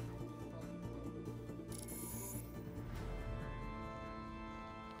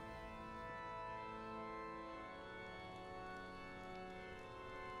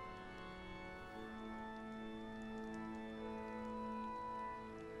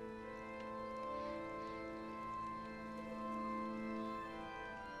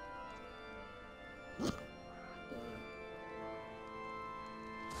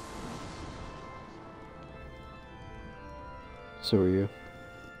 So are you.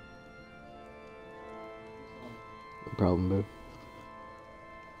 No problem, boo.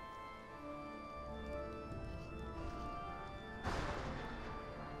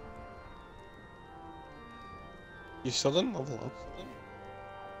 You still didn't level up?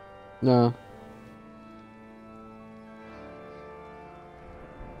 No.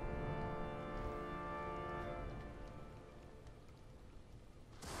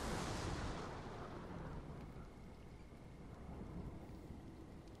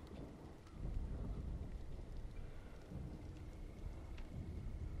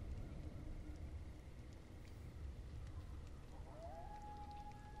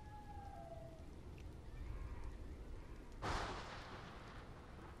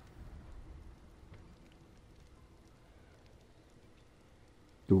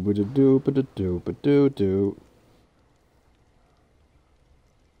 Do-ba-da-do-ba-da-do-ba-do-do.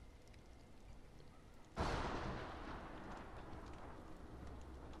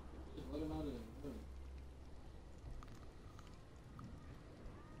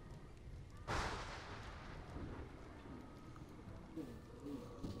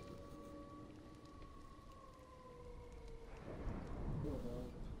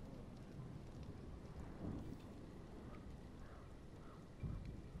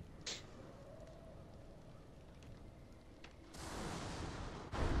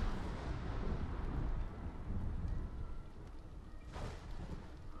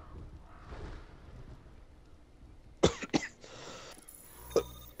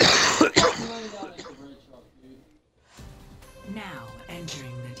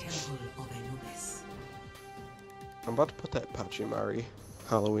 I'm about to put that Pachimari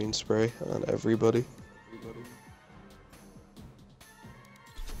Halloween spray on everybody.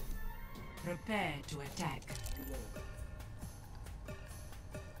 Prepare to attack.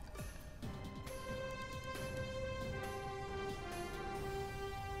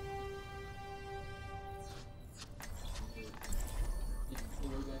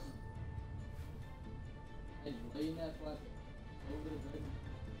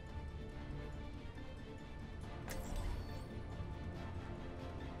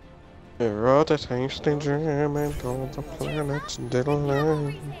 He wrote a tasty gem and told the planets didn't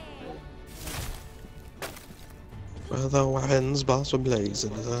learn. Well, the winds blossom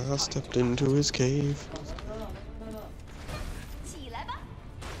blazing as I stepped into his cave.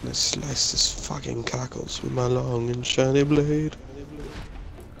 And I sliced his fucking cockles with my long and shiny blade.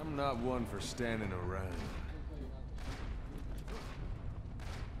 I'm not one for standing around.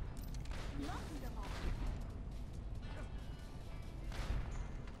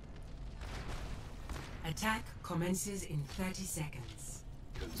 Attack commences in 30 seconds.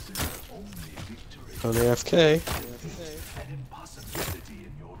 On AFK. An impossibility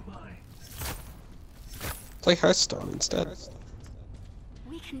in your mind. Play Hearthstone instead.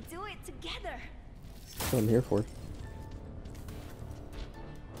 We can do it together. That's what I'm here for.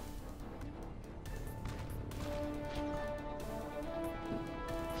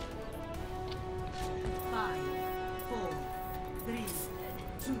 Five, four, three,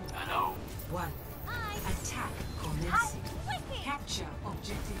 two, one. Attack commencing. Capture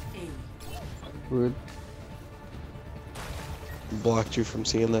objective A. Rude. Blocked you from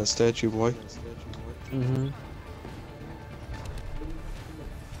seeing that statue, boy. Mm-hmm.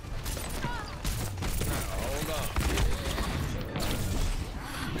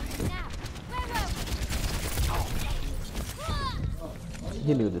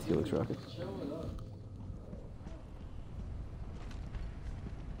 Hit me with this Helix rocket.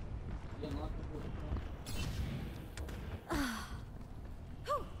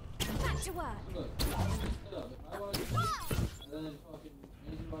 Back to work.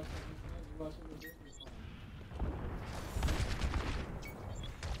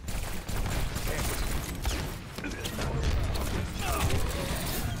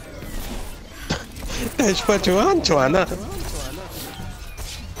 That's what you want, Joanna.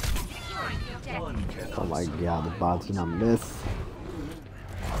 Oh my god, the bot's gonna miss.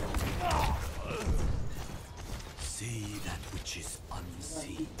 See that which is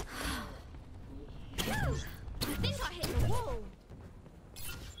unseen. I think I hit the wall.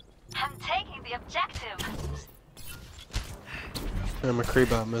 I'm taking the objective. And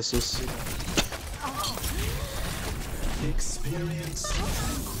McCreebot misses. Experience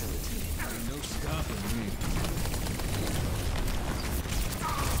tranquility. No stopping me.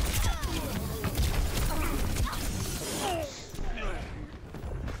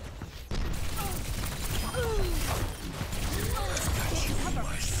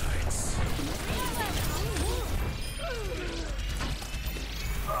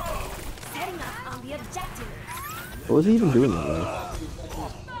 Setting up on the objective. What was he even doing that way?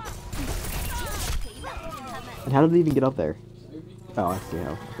 And how did he even get up there? Oh, I see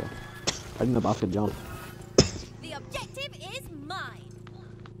how. Okay. I didn't know boss could jump. The objective is mine.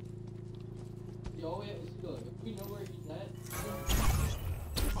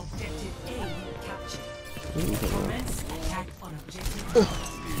 Objective A captured. Ooh, Commence attack on objective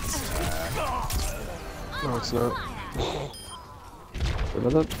No, it's not. what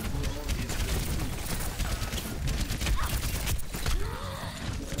about that?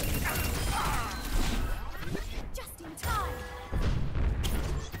 Just in time.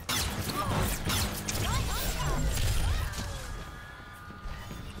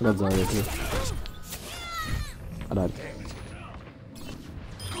 That's Zarya too. I died.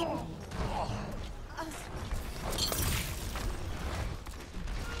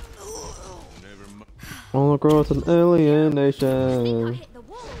 All across an alien I think I nation. hit the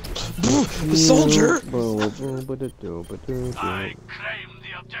wall. The soldier! I claim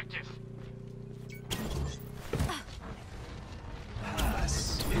the objective.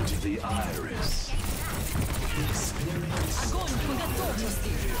 Pass into the iris. Experience. Огонь по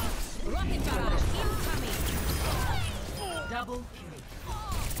готовности. Rocket barrage incoming. double kill.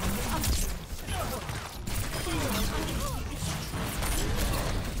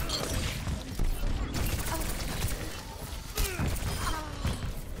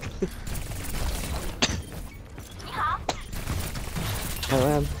 Oh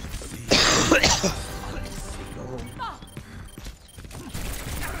man.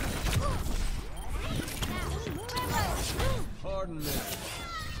 Pardon me.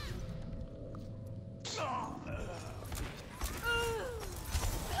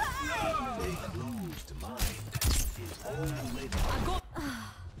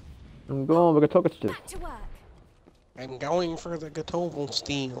 I'm going with a token stick. Back to work. I'm going for the Gatobel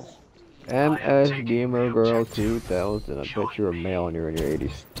steel. MS Gamer Girl 2000. I bet you're a male and you're in your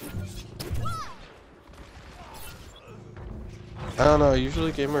 80s. I don't know,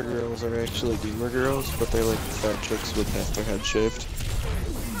 usually gamer girls are actually gamer girls, but they're like fat chicks with half their head shaved.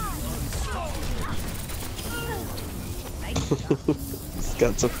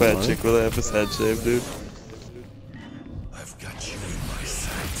 Scott's a fat chick with half his head shaved, dude. I've got you in my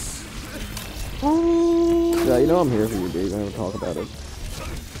sights. Yeah, you know I'm here for you, dude. I don't talk about it.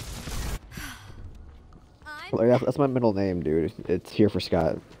 Like, that's my middle name, dude. It's here for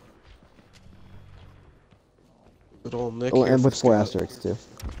Scott. Good old Nick Oh, here and for with 4 Scott. asterisks, too.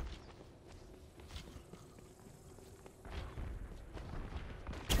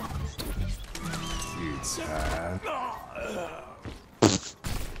 It's hard.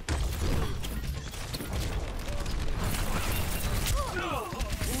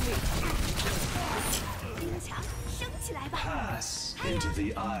 Pass into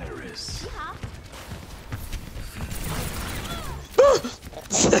the iris.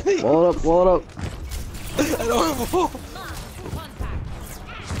 Wall it up, wall it up. I don't have a wall.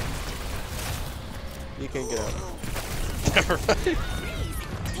 You can get out. Alright.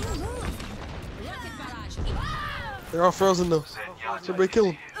 They're all frozen though. Somebody kill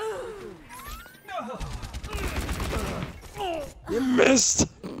them. You missed!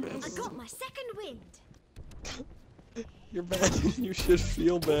 I got my second wind. You're bad. You should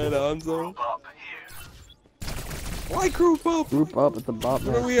feel bad, Hanzo. Why group up? Group up at the bot.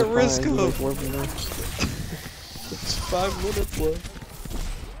 What are we at risk of? It's 5 minutes left.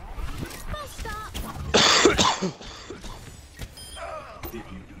 If you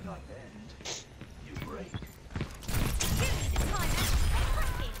do not bend, you break.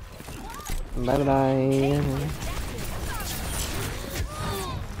 Bye bye.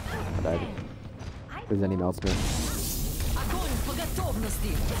 I died. There's any melts me. Огонь по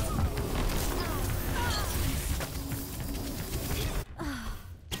готовности.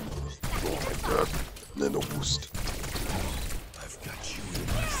 Then a boost. I've got you in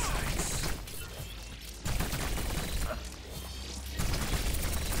my sights.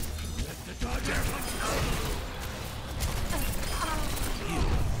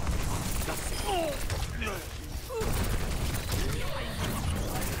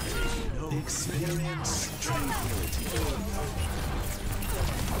 Experience tranquility.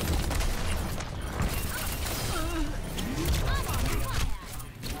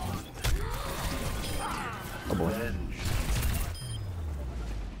 Oh boy.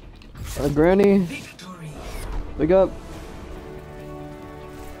 Granny. Victory. Wake up.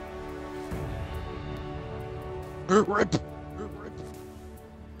 Rip.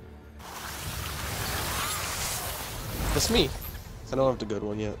 That's me. I don't have the good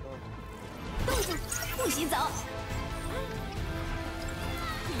one yet. 不许走。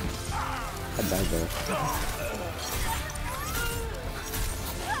 I died there.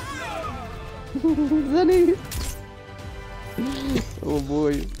 Zenny! Oh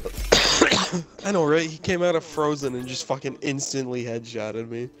boy. I know, right? He came out of Frozen and just fucking instantly headshotted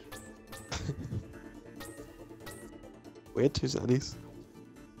me. We had 2 Zennies.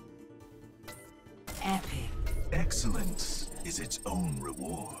 Epic. Excellence is its own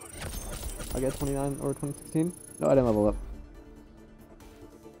reward. I got 29 or 2016? No, I didn't level up.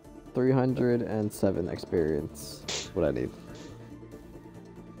 307 experience. What I need.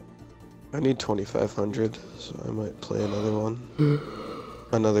 I need 2,500, so I might play another one.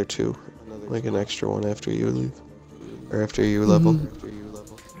 Another 2. Like an extra one after you leave. Or after you level.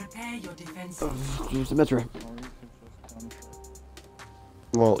 Prepare your defenses. Symmetra.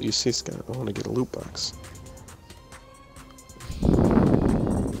 Well, you see, Scott, I want to get a loot box.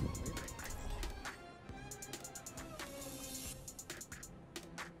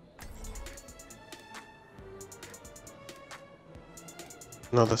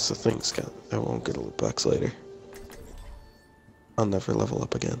 No, that's the thing, Scott. I won't get a loot box later. I'll never level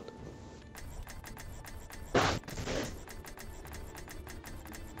up again.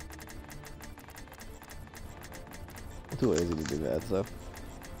 I'm too lazy to do that, so.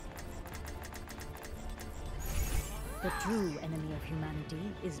 The true enemy of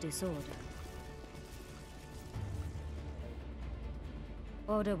humanity is disorder.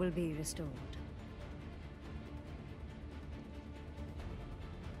 Order will be restored.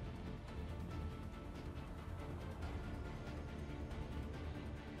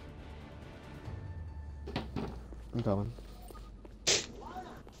 I'm coming.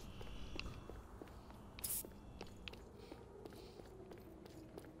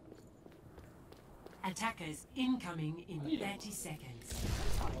 Attackers incoming in 30 seconds.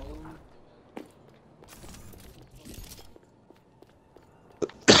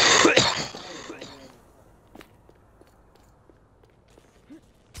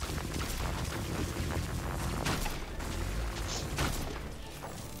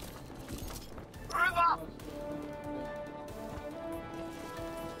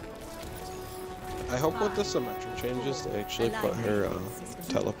 I hope with the symmetric changes they actually put her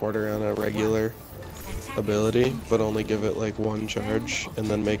teleporter on a regular ability, but only give it like one charge, and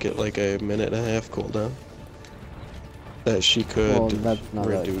then make it like a 1.5 cooldown. That she could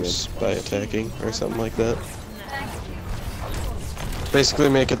reduce by attacking or something like that. Basically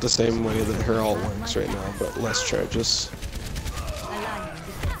make it the same way that her ult works right now, but less charges.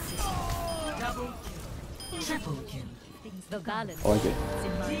 Triple kill. The balance I like it. is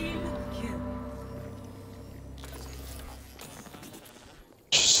in my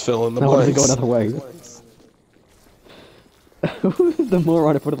Just fill in the I wanted to go blanks. another way. The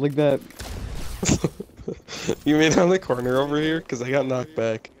moron to put it like that. You mean on the corner over here? Because I got knocked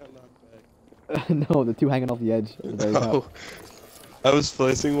back. No, the two hanging off the edge. At the very top. Oh, I was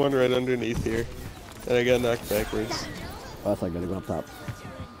placing one right underneath here, and I got knocked backwards. Oh, that's not good. They're going up top.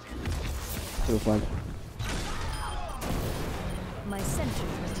 To the flank. My sentry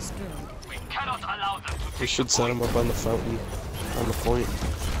was destroyed. We should set him up on the fountain, on the point.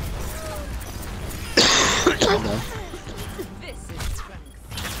 Okay. This is strength.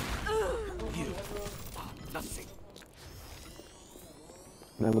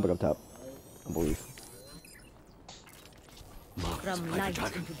 I'm gonna go up top. I believe. From light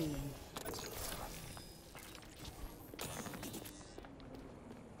into being.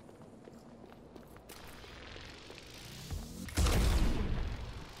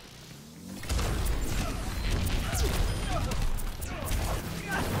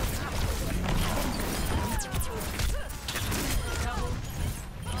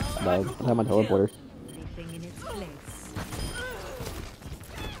 No, I have my teleporter. Everything in its place.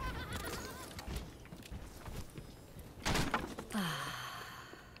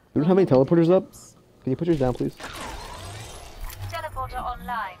 Do we have any teleporters up? Can you put yours down, please? Teleporter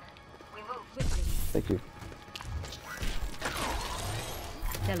online. We move. Quickly. Thank you.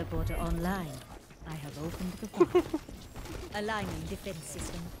 Teleporter online. I have opened the portal. Aligning defense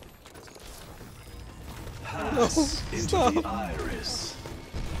system. Into the iris.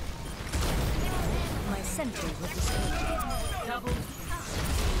 My sentry was destroyed. Double.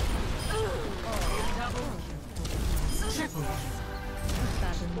 Triple.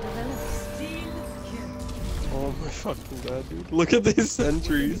 Pattern develops. Team kill. Oh my fucking god, dude. Look at these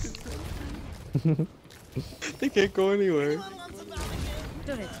sentries. They can't go anywhere.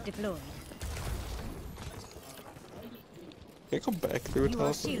 Turret deployed. Can't go back through a You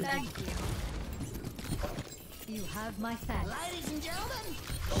are top. shielded. You have my thanks. Ladies and gentlemen,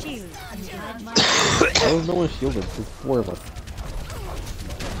 Shield. You have my Why is no one shielded? There's 4 of us.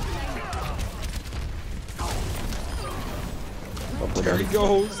 Oh, we're There he done.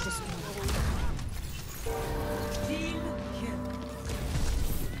 goes. Team kill.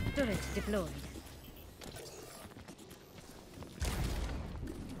 turret deployed.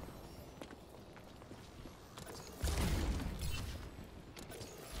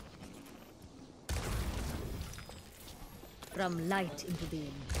 From light into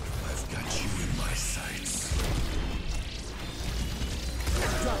being. I've got you in my sights.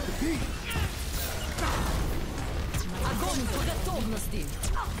 Огонь по готовности.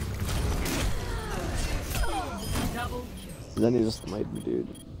 Double kill. Then he just might me, dude.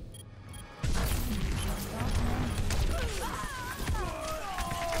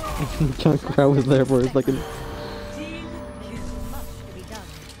 John Crow was there for a second. Team kill. Much to be done.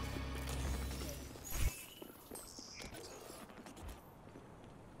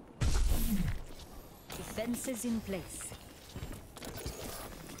 Defenses in place.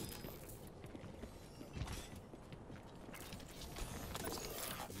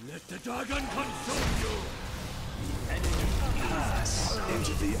 Let the dragon consume you. Pass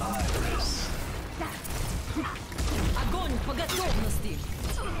into the iris. Огонь по готовности.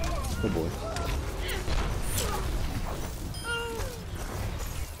 Good boy.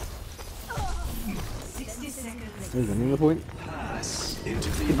 There's a name point. Pass into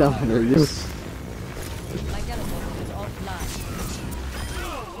the Get down there, you. My teleporter is offline.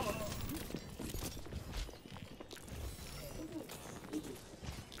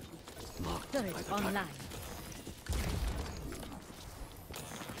 Turret online.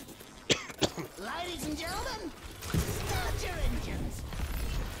 ladies and gentlemen, start your engines.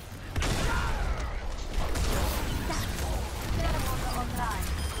 Teleporter online.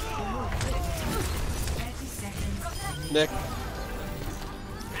 Nick.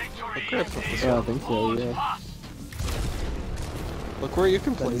 Look where I put this Yeah, I one. think so, yeah. Look where you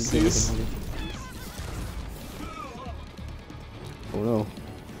can place these. Oh no.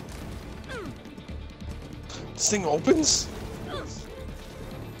 This thing opens?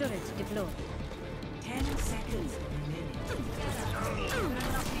 Turret deployed. 10 seconds remaining.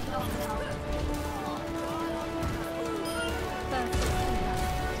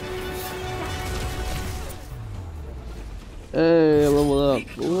 Hey, level up.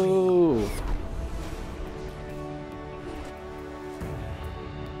 Whoa.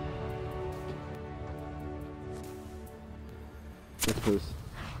 Let's boost.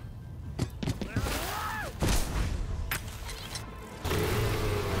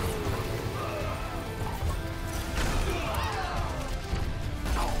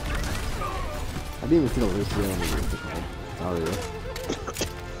 I didn't even see the Lucio on the game. Sorry.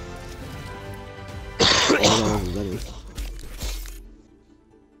 Oh, no, that is.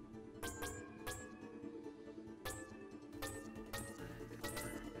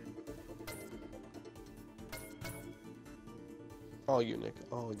 All you, Nick.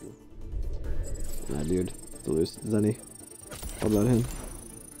 All you. Nah, dude. Duluth, Zenny. All about him.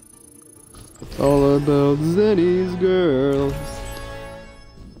 It's all about Zenny's girl.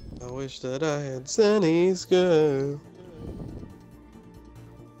 I wish that I had Zenny's girl.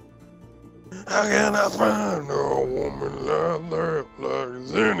 How can I find a woman like that, like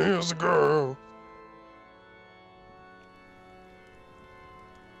Zenny's girl?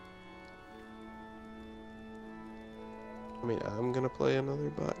 I mean, I'm gonna play another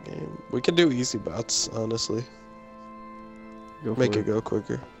bot game. We could do easy bots, honestly. Go for Make it go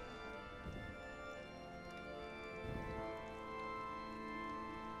quicker.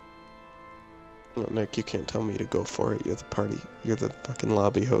 No, Nick, you can't tell me to go for it. You're the party. You're the fucking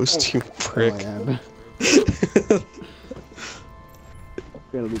lobby host, you prick. Oh, I am.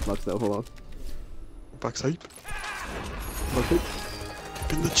 Gotta leave Bucks though, hold on. Box hype. Bucks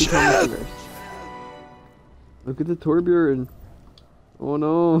hype. In the chat! Look at the Torbjorn. Oh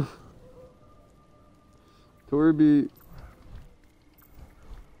no. Torby.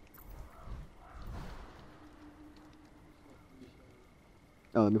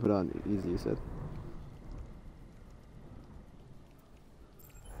 Oh, let me put it on easy, you said.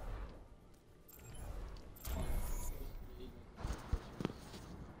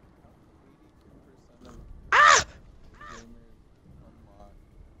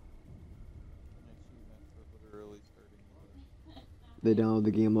 They download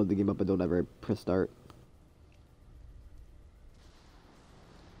the game, load the game up, but don't ever press start.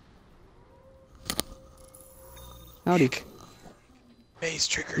 Howdy. Maze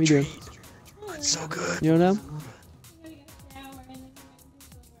trick or What you doing? treat. It's so good. You don't know?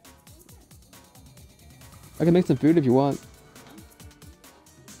 I can make some food if you want.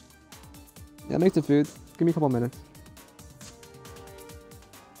 Yeah, make some food. Give me a couple minutes.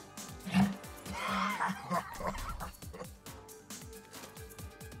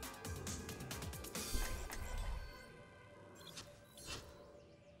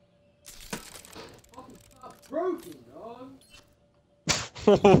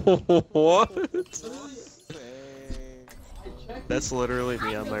 What? That's literally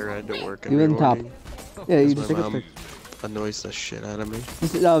me on my ride to work You every in top. morning. Yeah, you My just take mom upstairs. annoys the shit out of me.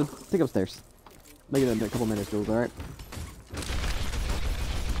 Just, take upstairs. Make it in a couple minutes, Jules, alright?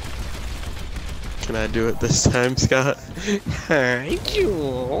 Can I do it this time, Scott? Hi,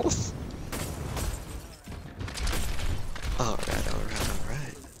 Jules. Alright, alright,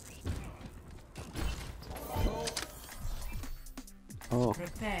 alright. Oh.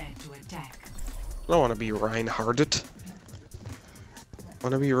 Prepare to attack. I don't want to be Reinhardted. I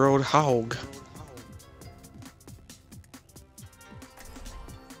want to be Roadhog.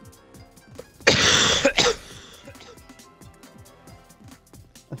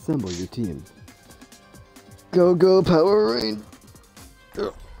 Assemble your team. Go, go, Power Rain!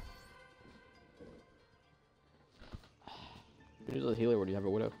 You're just a healer when you have a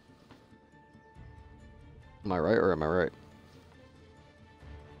Widow. Am I right or am I right?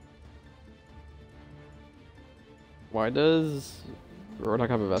 Why does Roadhog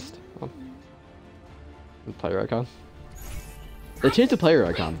have a vest on? And player icon? They changed the player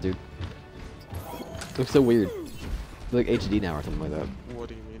icons, dude. Looks so weird. Like HD now or something like that. What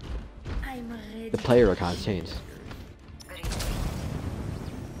do you mean? I'm ready. The player icons changed.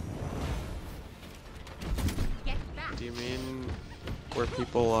 Do you mean where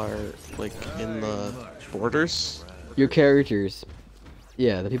people are, like, in the borders? Your characters.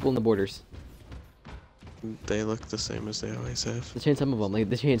 Yeah, the people in the borders. They look the same as they always have. They changed some of them. Like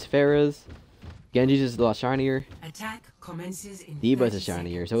they changed Farah's. Genji's is a lot shinier. Attack commences in D.Va's 30 is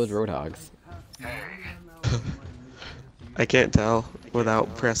shinier, seconds. so is Roadhog's. I can't tell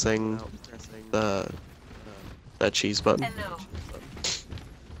without pressing the that cheese button. Hello.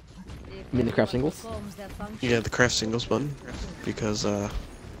 You mean the craft singles? Performs their function. Yeah, the craft singles button, because I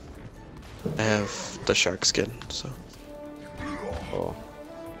have the shark skin. So. Oh.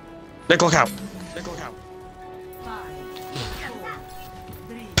 Nick, look out! Nick, look out! 5, 4,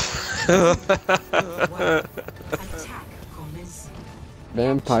 3, 2, 1. Attack commencing.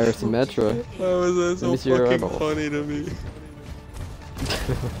 Vampire Symmetra. How is that Let me so see your fucking eyeball. funny to me?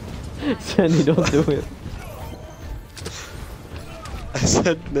 Sandy, don't do it. I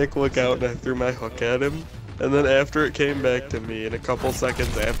said, Nick, look out, and I threw my hook at him. And then after it came back to me, and a couple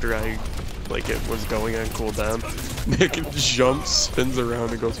seconds after it was going on cooldown, Nick jumps, spins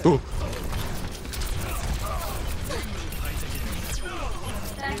around, and goes, "Ooh."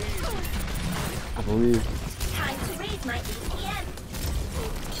 I believe. Time to raise my ATM.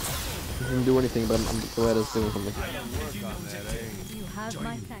 He didn't do anything, but I'm glad it's doing something. You have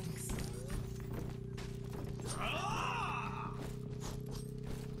my thanks.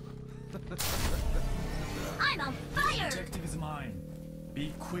 I'm on fire. Objective is mine.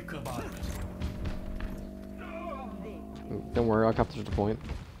 Be quick about it. Don't worry, I'll capture the point.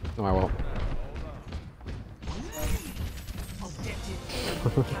 No, I won't. Objective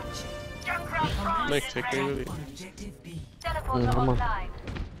A captured. Nick, take me with you. On objective B. Teleporter Come on. online.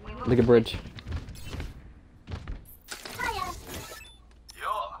 We will Like a bridge. Fire.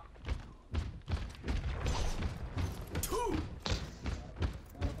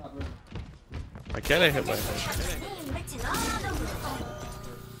 Why can't I hit my head? Name written all over.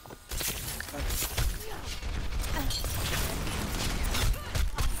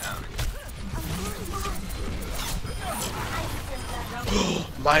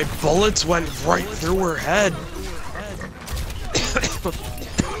 My bullets went right through her head.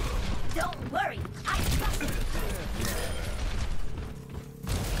 Don't worry. I trust you.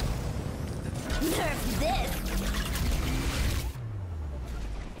 Nerf this.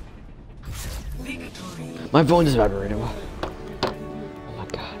 Victory. My phone is vibrating. Oh my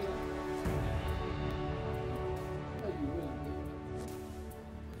god.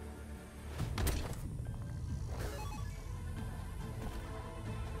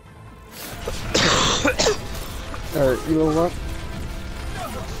 Alright, you know what?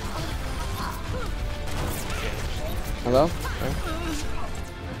 Hello? Okay.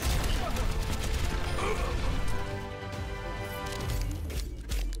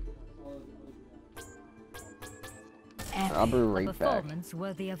 I'll be right back. Performance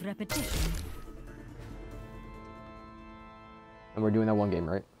worthy of repetition. And we're doing that one game,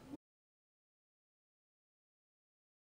 right?